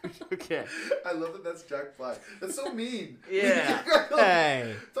food. Okay. I love that that's Jack Black. That's so mean. Yeah.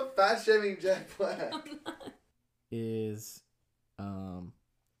 Hey. It's a fat shaming Jack Black. Is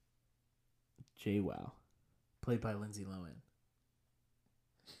JWoww, played by Lindsay Lohan.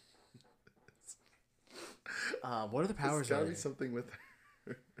 What are the powers? It's gotta Are be there? something with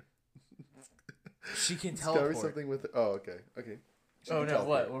her. She can It's gotta be teleport. something with her. Oh, okay. Okay. She Oh can no!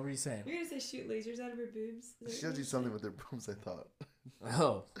 teleport. What were you saying? You're gonna say shoot lasers out of her boobs? Is that She what does do you're something saying? with her boobs, I thought.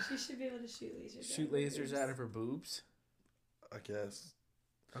 Oh, She should be able to shoot lasers. shoot lasers out of her boobs. I guess.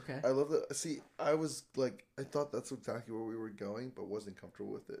 Okay. I love that. See, I was like, I thought that's exactly where we were going, but wasn't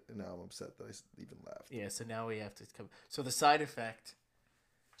comfortable with it, and now I'm upset that I even laughed. Yeah. So now we have to come. So the side effect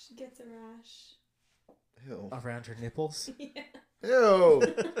She gets a rash. Ew. around her nipples. Yeah. Ew.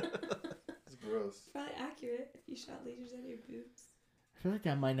 It's gross. Probably accurate if you shot lasers out of your boobs. I feel like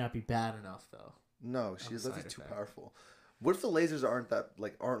that might not be bad enough though. No, a she's side that's too effect. powerful. What if the lasers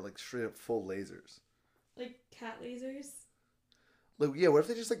aren't straight up full lasers? Like cat lasers. Like, yeah, what if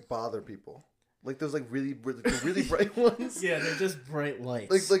they just like bother people? Like those like really bright ones. Yeah, they're just bright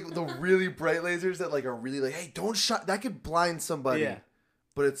lights. Like the really bright lasers that like are really like, hey, don't shot, that could blind somebody. Yeah.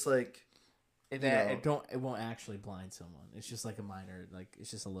 But it's like And you that know. it won't actually blind someone. It's just like a minor, like it's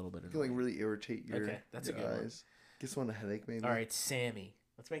just a little bit it can like annoying. really irritate your, Okay, that's your a good one. eyes. Get someone a headache maybe. All right, Sammy.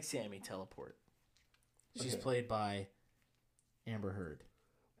 Let's make Sammy teleport. She's Okay. played by Amber Heard.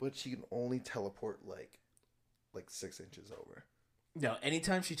 But she can only teleport like 6 inches over. No,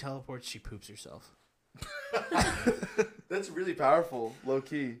 anytime she teleports, she poops herself. That's really powerful, low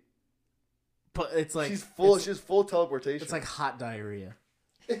key. But it's like She's full. It's, She's full teleportation. it's like hot diarrhea.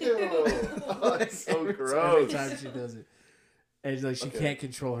 Ew. Oh, that's so Every gross. time she does it, and like she Okay. can't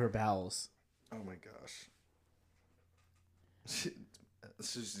control her bowels. Oh my gosh.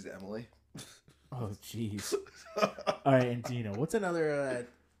 She's Emily. Oh jeez. All right, and Dino, what's another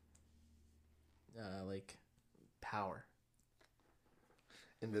like power?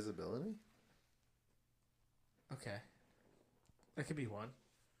 Invisibility. Okay, that could be one.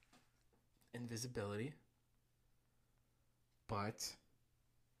 Invisibility, but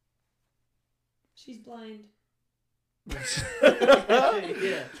She's blind.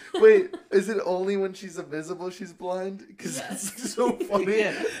 Yeah. Wait, is it only when she's invisible she's blind? Because Yes. that's so funny.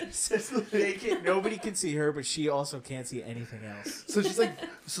 Yeah. Nobody can see her, but she also can't see anything else. So she's like,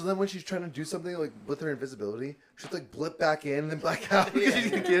 so then when she's trying to do something like with her invisibility, she's like blip back in and then black out because she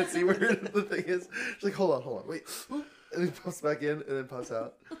can't see where the thing is. She's like, hold on, wait, and then pops back in and then pops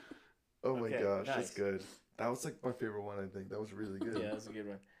out. Oh my Okay, gosh, nice. that's good. That was like my favorite one. I think that was really good. Yeah, that's a good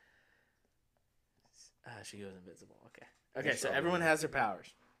one. She goes invisible. Okay, so everyone has their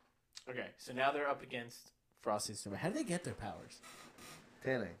powers. Okay, so now they're up against Frosty the Snowman. How do they get their powers?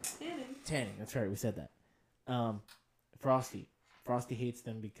 Tanning. Tanning. That's right. We said that. Frosty. Frosty hates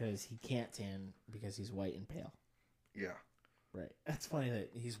them because he can't tan because he's white and pale. Yeah. Right. That's funny that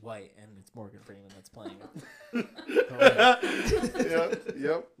he's white and it's Morgan Freeman that's playing him.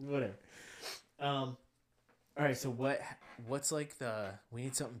 Yep. Whatever. All right. So what's like we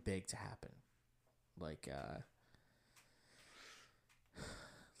need something big to happen,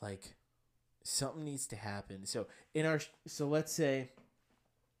 like something needs to happen. So let's say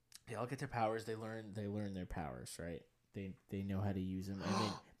they all get their powers. They learn their powers, right? They know how to use them,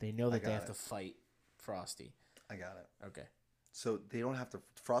 and they know that they have to fight Frosty. I got it. Okay. So they don't have to.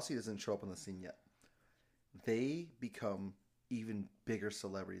 Frosty doesn't show up on the scene yet. They become even bigger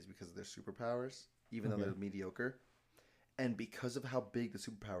celebrities because of their superpowers, even though they're mediocre. And because of how big the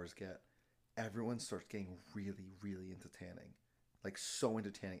superpowers get, everyone starts getting really, really into tanning. Like, so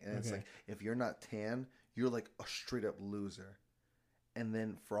into tanning. And it's like, if you're not tan, you're like a straight up loser. And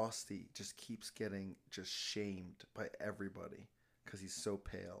then Frosty just keeps getting just shamed by everybody because he's so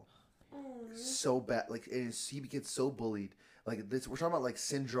pale. So bad. Like, he gets so bullied. Like, this, we're talking about like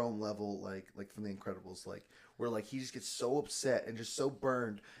syndrome level, like from The Incredibles, like where like he just gets so upset and just so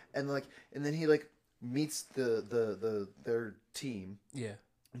burned, and then he like meets their team,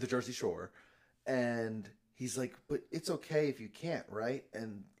 the Jersey Shore, and he's like, but it's okay if you can't, right?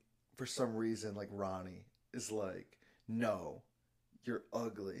 And for some reason, like Ronnie is like, no, you're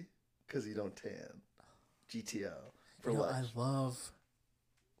ugly because you don't tan. GTO for life. I love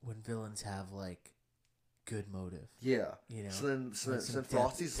when villains have like good motive. Yeah. You know. So then depth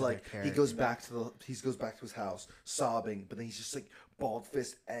Frosty's to their like he character. goes back to his house sobbing, but then he's just like bald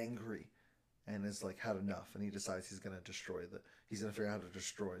fist angry, and is like had enough, and he decides he's gonna figure out how to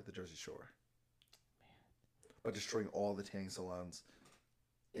destroy the Jersey Shore. By destroying all the tanning salons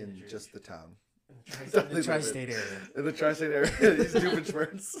in just the town. In the tri-state area. In the tri-state area, these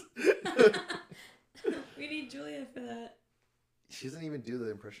Doofenshmirtz. We need Julia for that. She doesn't even do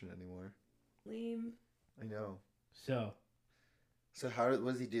the impression anymore. Lame. I know. So What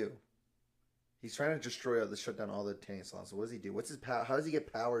does he do? He's trying to shut down all the tanning salons. So what does he do? What's his power? How does he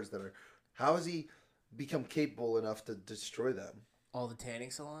get powers how has he become capable enough to destroy them? all the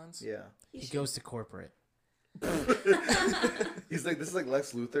tanning salons. Yeah. He goes to corporate. He's like, this is like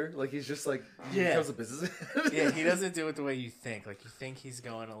Lex Luthor. Like, he's just like, he Yeah. becomes a business. Yeah, he doesn't do it the way you think. Like you think he's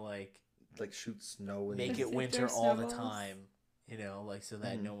going to like shoot snow and make Like it throw winter all the snowballs. time. You know, like so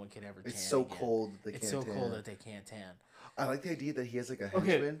that no one can ever tan. it's so again. cold that they It's can't so cold tan. that they can't tan. I like the idea that he has like a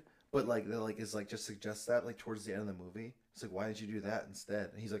Okay. henchman, but like that like is like just suggests that like towards the end of the movie. It's like, why did you do that instead?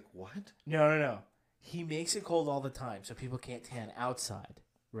 And he's like, what? No. He makes it cold all the time so people can't tan outside,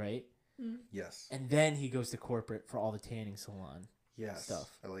 right? Yes. And then he goes to corporate for all the tanning salon Yes.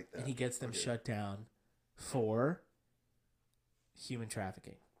 stuff. I like that. And he gets them Okay. shut down for human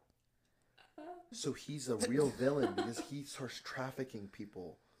trafficking. So he's a real villain because he starts trafficking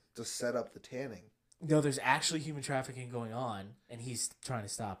people to set up the tanning. No, there's actually human trafficking going on, and he's trying to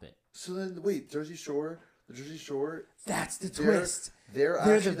stop it. So then, wait, the Jersey Shore, That's the they're, twist. They're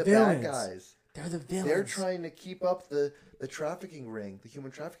They're actually the the bad villains. guys. They're the villains. They're trying to keep up the trafficking ring, the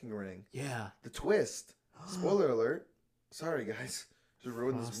human trafficking ring. Yeah. The twist. Spoiler alert. Sorry, guys. Just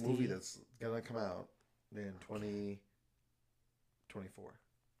ruined this Frosty. movie that's gonna come out in 2024.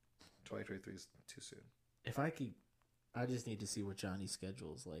 2023 is too soon. If I could, I just need to see what Johnny's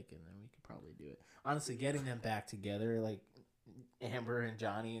schedule is like, and then we could probably do it. Honestly, getting them back together, like Amber and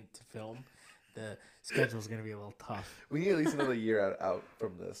Johnny, to film, the schedule's going to be a little tough. We need at least another year out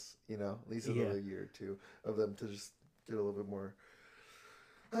from this, you know? At least another Yeah. year or two of them to just get a little bit more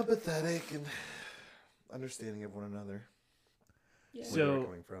empathetic and understanding of one another. Yeah. Where So- they're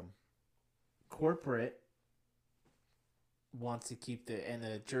coming from. Corporate wants to keep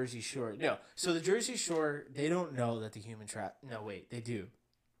the Jersey Shore. No, so the Jersey Shore, they don't know that the human No, wait, they do.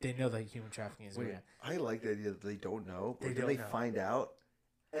 They know that human trafficking is Wait, real. I like the idea that they don't know, but They then don't they know. find out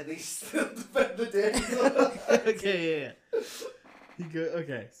and they still defend the day. Okay, yeah.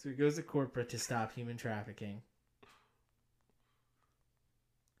 So he goes to corporate to stop human trafficking.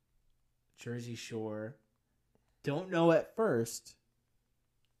 Jersey Shore Don't know at first,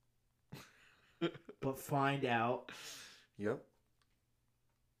 but find out Yep.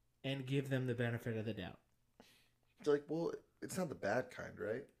 and give them the benefit of the doubt. They're like, well, it's not the bad kind,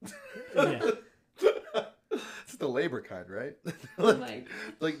 right? Yeah. It's the labor kind, right? Oh my.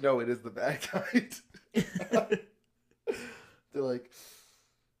 like, no, it is the bad kind. They're like,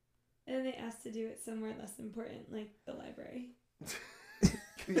 And they asked to do it somewhere less important, like the library.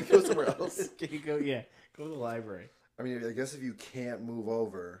 can you go somewhere else? Can you go? Yeah, go to the library. I mean, I guess if you can't move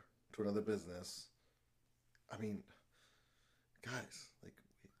over to another business, I mean, guys, like,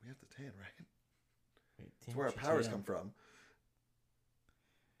 we have to tan, right? Wait, That's where our powers come from.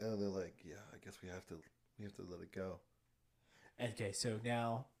 And they're like, yeah, I guess we have to let it go. Okay, so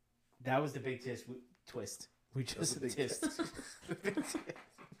now that was the big twist. We That was just the big tissed.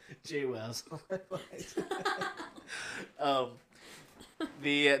 Jay Wells.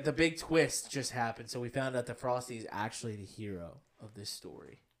 The big twist just happened. So we found out that Frosty is actually the hero of this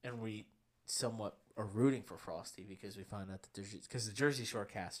story, and we somewhat are rooting for Frosty because we found out that because the Jersey Shore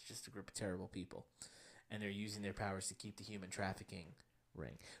cast is just a group of terrible people, and they're using their powers to keep the human trafficking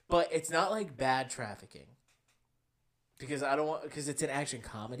ring. But it's not like bad trafficking because it's an action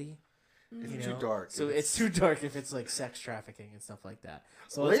comedy. It's You too know? dark. So If it's too dark if it's like sex trafficking and stuff like that.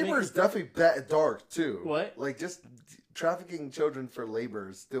 So labor is definitely dark too. What? Like just trafficking children for labor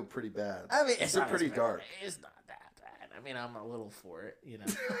is still pretty bad. I mean, It's still pretty dark. It's not that bad. I mean, I'm a little for it, you know.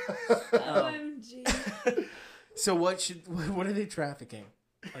 OMG. So what are they trafficking?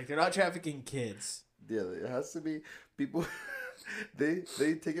 Like they're not trafficking kids. Yeah, it has to be people. they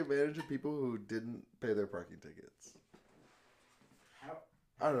take advantage of people who didn't pay their parking tickets.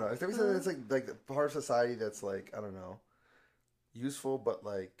 I don't know. It's like the part of society that's like, I don't know, useful, but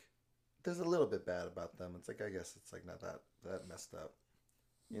like there's a little bit bad about them. It's like, I guess it's like not that messed up.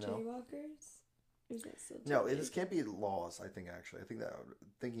 You know? Jaywalkers? Or is that still No, it too just can't be laws. I think actually, I think that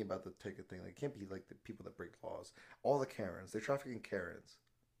thinking about the ticket thing, like, it can't be like the people that break laws. All the Karens, they're trafficking Karens,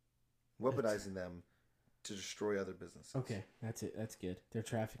 weaponizing them to destroy other businesses. Okay, that's it. That's good. They're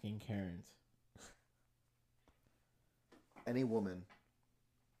trafficking Karens. Any woman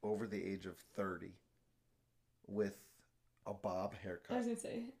over the age of 30 with a bob I haircut was gonna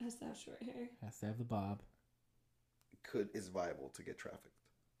say, has to have short hair. Has to have the bob. is viable to get trafficked.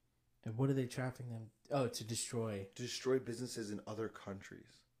 And what are they trafficking them? Oh, to destroy. To destroy businesses in other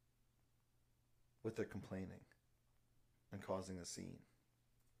countries with their complaining and causing a scene.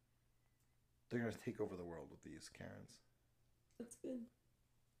 They're going to take over the world with these Karens. That's good.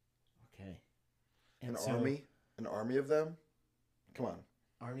 Okay. An army of them? Come on.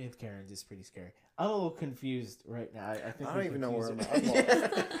 Army of Karens is pretty scary. I'm a little confused right now. I think I don't even know where confused I'm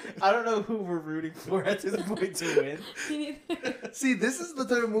it. lost. I don't know who we're rooting for at this point to win. Me neither. See, this is the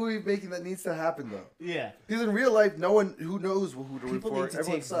type of movie making that needs to happen, though. Yeah. Because in real life, no one who knows who to root People for. need to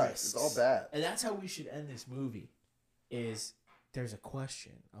Everyone take sucks. risks. It's all bad. And that's how we should end this movie. Is there's a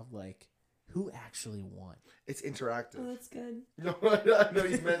question of like, who actually won? It's interactive. Oh, that's good. No, I know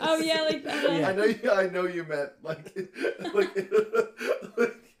you meant. Oh, yeah, like that. Yeah. I know you meant like.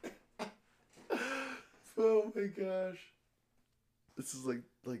 Oh my gosh. This is like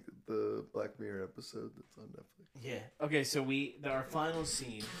the Black Mirror episode that's on Netflix. Yeah. Okay, so our final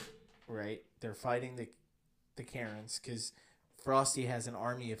scene, right? They're fighting the Karens because Frosty has an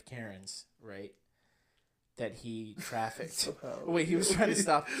army of Karens, right? That he trafficked. Somehow. Wait, he was trying to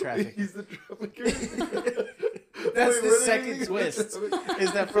stop the traffic. He's the trafficker. That's Wait, the what do second you mean? twist.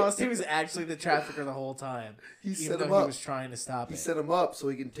 Is that Frosty was actually the trafficker the whole time, He even set though him he up. was trying to stop He it. set him up so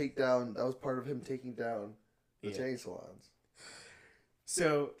he can take down. That was part of him taking down the Yeah. chain salons.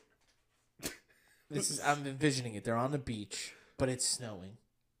 So I'm envisioning it. They're on the beach, but it's snowing.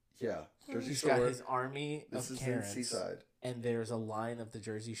 Yeah, Jersey He's Shore. got his army This of is in Karens, Seaside. and there's a line of the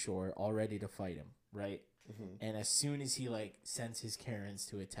Jersey Shore all ready to fight him, right? Mhm. And as soon as he like sends his Karens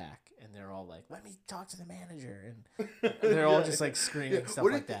to attack, and they're all like, "Let me talk to the manager," and they're all Yeah. just like screaming stuff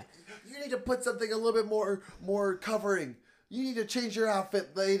What like do that. You need to put something a little bit more covering. You need to change your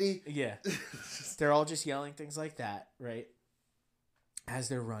outfit, lady. Yeah, they're all just yelling things like that, right? As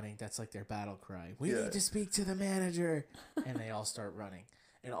they're running, that's like their battle cry. We Yeah. need to speak to the manager, and they all start running.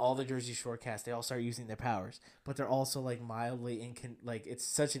 And all the Jersey Shore cast, they all start using their powers, but they're also like mildly like it's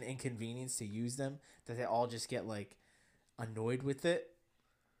such an inconvenience to use them that they all just get like annoyed with it.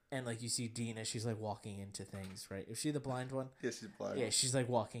 And like you see Dina, she's like walking into things, right? Is she the blind one? Yeah, she's blind. Yeah, she's like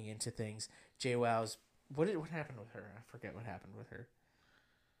walking into things. JWoww's what happened with her? I forget what happened with her.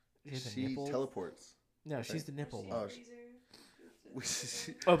 She teleports. No, she's the nipple one. Oh,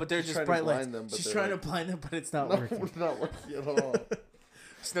 Oh, but they're She's just trying to bright blind lights. them, but She's they're trying like- to blind them, but it's not No, working. it's not working at all.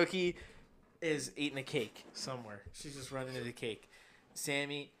 Snooki is eating a cake somewhere. She's just running into the cake.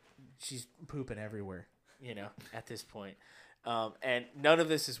 Sammy, she's pooping everywhere, at this point. And none of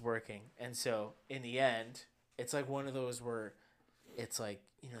this is working. And so in the end, it's like one of those where it's like,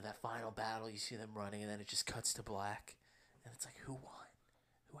 that final battle, you see them running and then it just cuts to black. And it's like, who won?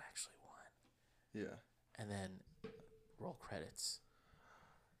 Who actually won? Yeah. And then roll credits.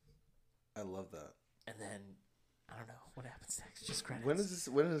 I love that. And then, I don't know, what happens next? Just credits.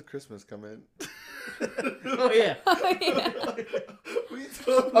 When does Christmas come in? Oh, yeah. Oh, yeah. We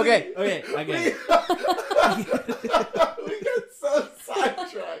totally... Okay, we got so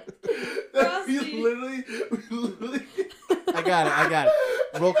sidetracked. That we literally... I got it.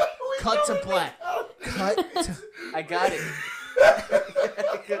 Roll, cut to black. I got it.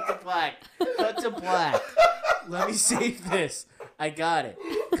 Cut to black. Cut to black. Let me save this. I got it.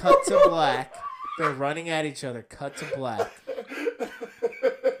 Cut to black. They're running at each other. Cut to black.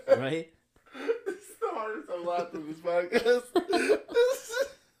 Right? This is the hardest I'm laughing this podcast.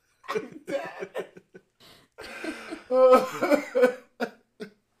 I'm dead.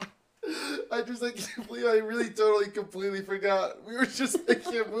 I just can't believe I really totally completely forgot. We were just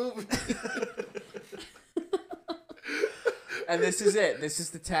making a movie. And this is it. This is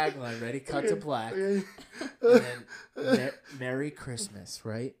the tagline. Ready? Cut to black. Okay. And then Merry Christmas,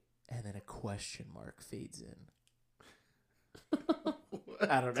 right? And then a question mark fades in.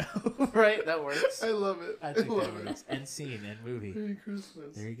 I don't know. Right? That works. I love it. I think love that works. End scene, end movie. Merry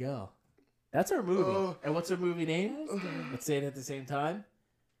Christmas. There you go. That's our movie. Oh. And what's our movie name? That was good. Let's say it at the same time.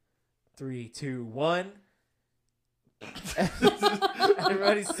 3, 2, 1.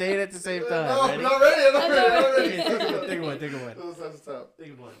 Everybody say it at the same time. No, Ready? I'm not ready. I'm not ready. Okay, take a one. Take a one. Let's have to stop.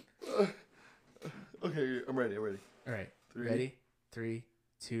 Think of one. Okay, I'm ready. I'm ready. All right. 3. Ready? 3,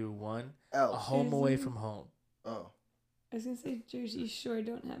 2, 1. Elf. A Home Away from Home. Oh. I was gonna say Jersey Shore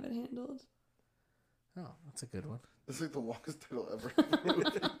don't have it handled. Oh, that's a good one. That's like the longest title ever.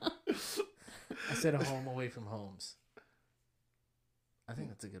 I said A Home Away from Homes. I think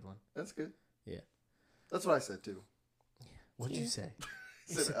that's a good one. That's good. Yeah. That's what I said too. What'd you Yeah. say?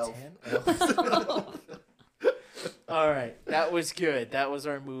 I said elf. 10? Elf. All right, that was good. That was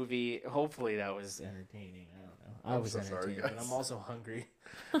our movie. Hopefully, that was entertaining. I don't know. I I'm was so sorry, entertained, but guys. I'm also hungry.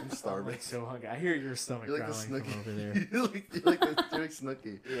 I'm I'm starving. like so hungry. I hear your stomach You're like the growling Snooki. from over there. you're like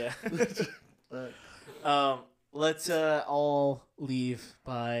Snooki. Yeah. Let's all leave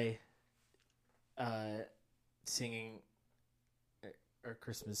by singing our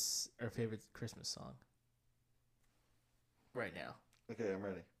favorite Christmas song right now, Okay, I'm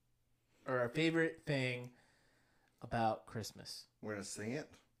ready. or our favorite thing about Christmas. We're gonna sing it.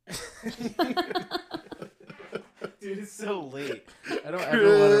 Dude, it's so late. I don't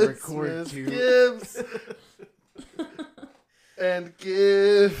ever want to record Christmas two. gifts and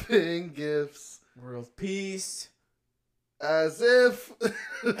giving gifts World peace. as if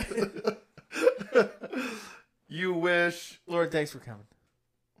you wish. Lord, thanks for coming.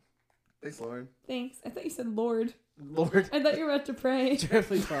 Thanks, Lauren. Thanks. I thought you said Lord. Lord, I thought you were about to pray.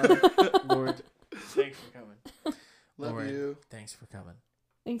 Jeffrey Father. Lord, thanks for coming. Love Lauren, you. Thanks for coming.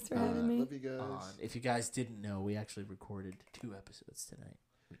 Thanks for having me. Love you guys. If you guys didn't know, we actually recorded 2 episodes tonight.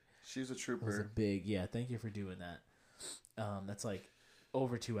 She's a It was a trooper. big, thank you for doing that. That's like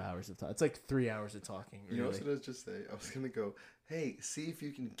over 2 hours of talk. It's like 3 hours of talking. You know what I Really. was just say? I was gonna go, hey, see if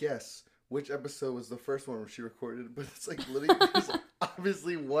you can guess which episode was the first one she recorded, but it's like literally there's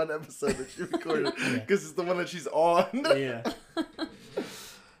obviously one episode that she recorded because it's the one that she's on. Yeah.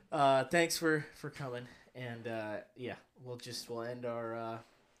 Thanks for coming, and we'll end our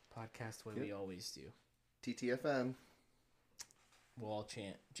podcast the way we always do. TTFN. We'll all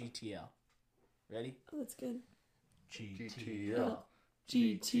chant GTL. Ready? Oh, that's good. GTL.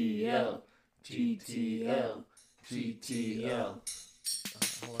 GTL. GTL. GTL.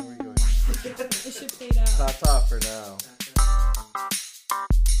 How long are we going? It should fade out. Ta-ta for now.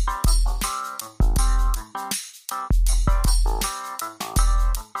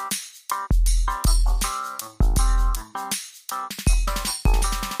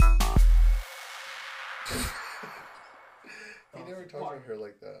 He never talks to her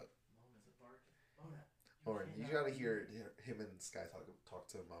like that. Lauren, you gotta hear him and Sky talk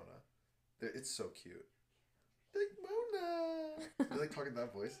to Mona. It's so cute. They're like, Mona. They're like talking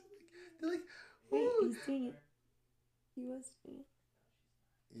that voice. They're like, Wait, ooh. he's doing it. He was doing it.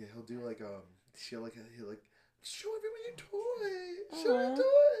 Yeah, he'll do like he'll like show everyone your toy. Show your Aw. toy.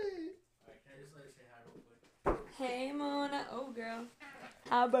 Hey, Mona. Oh, girl.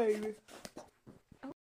 How about you?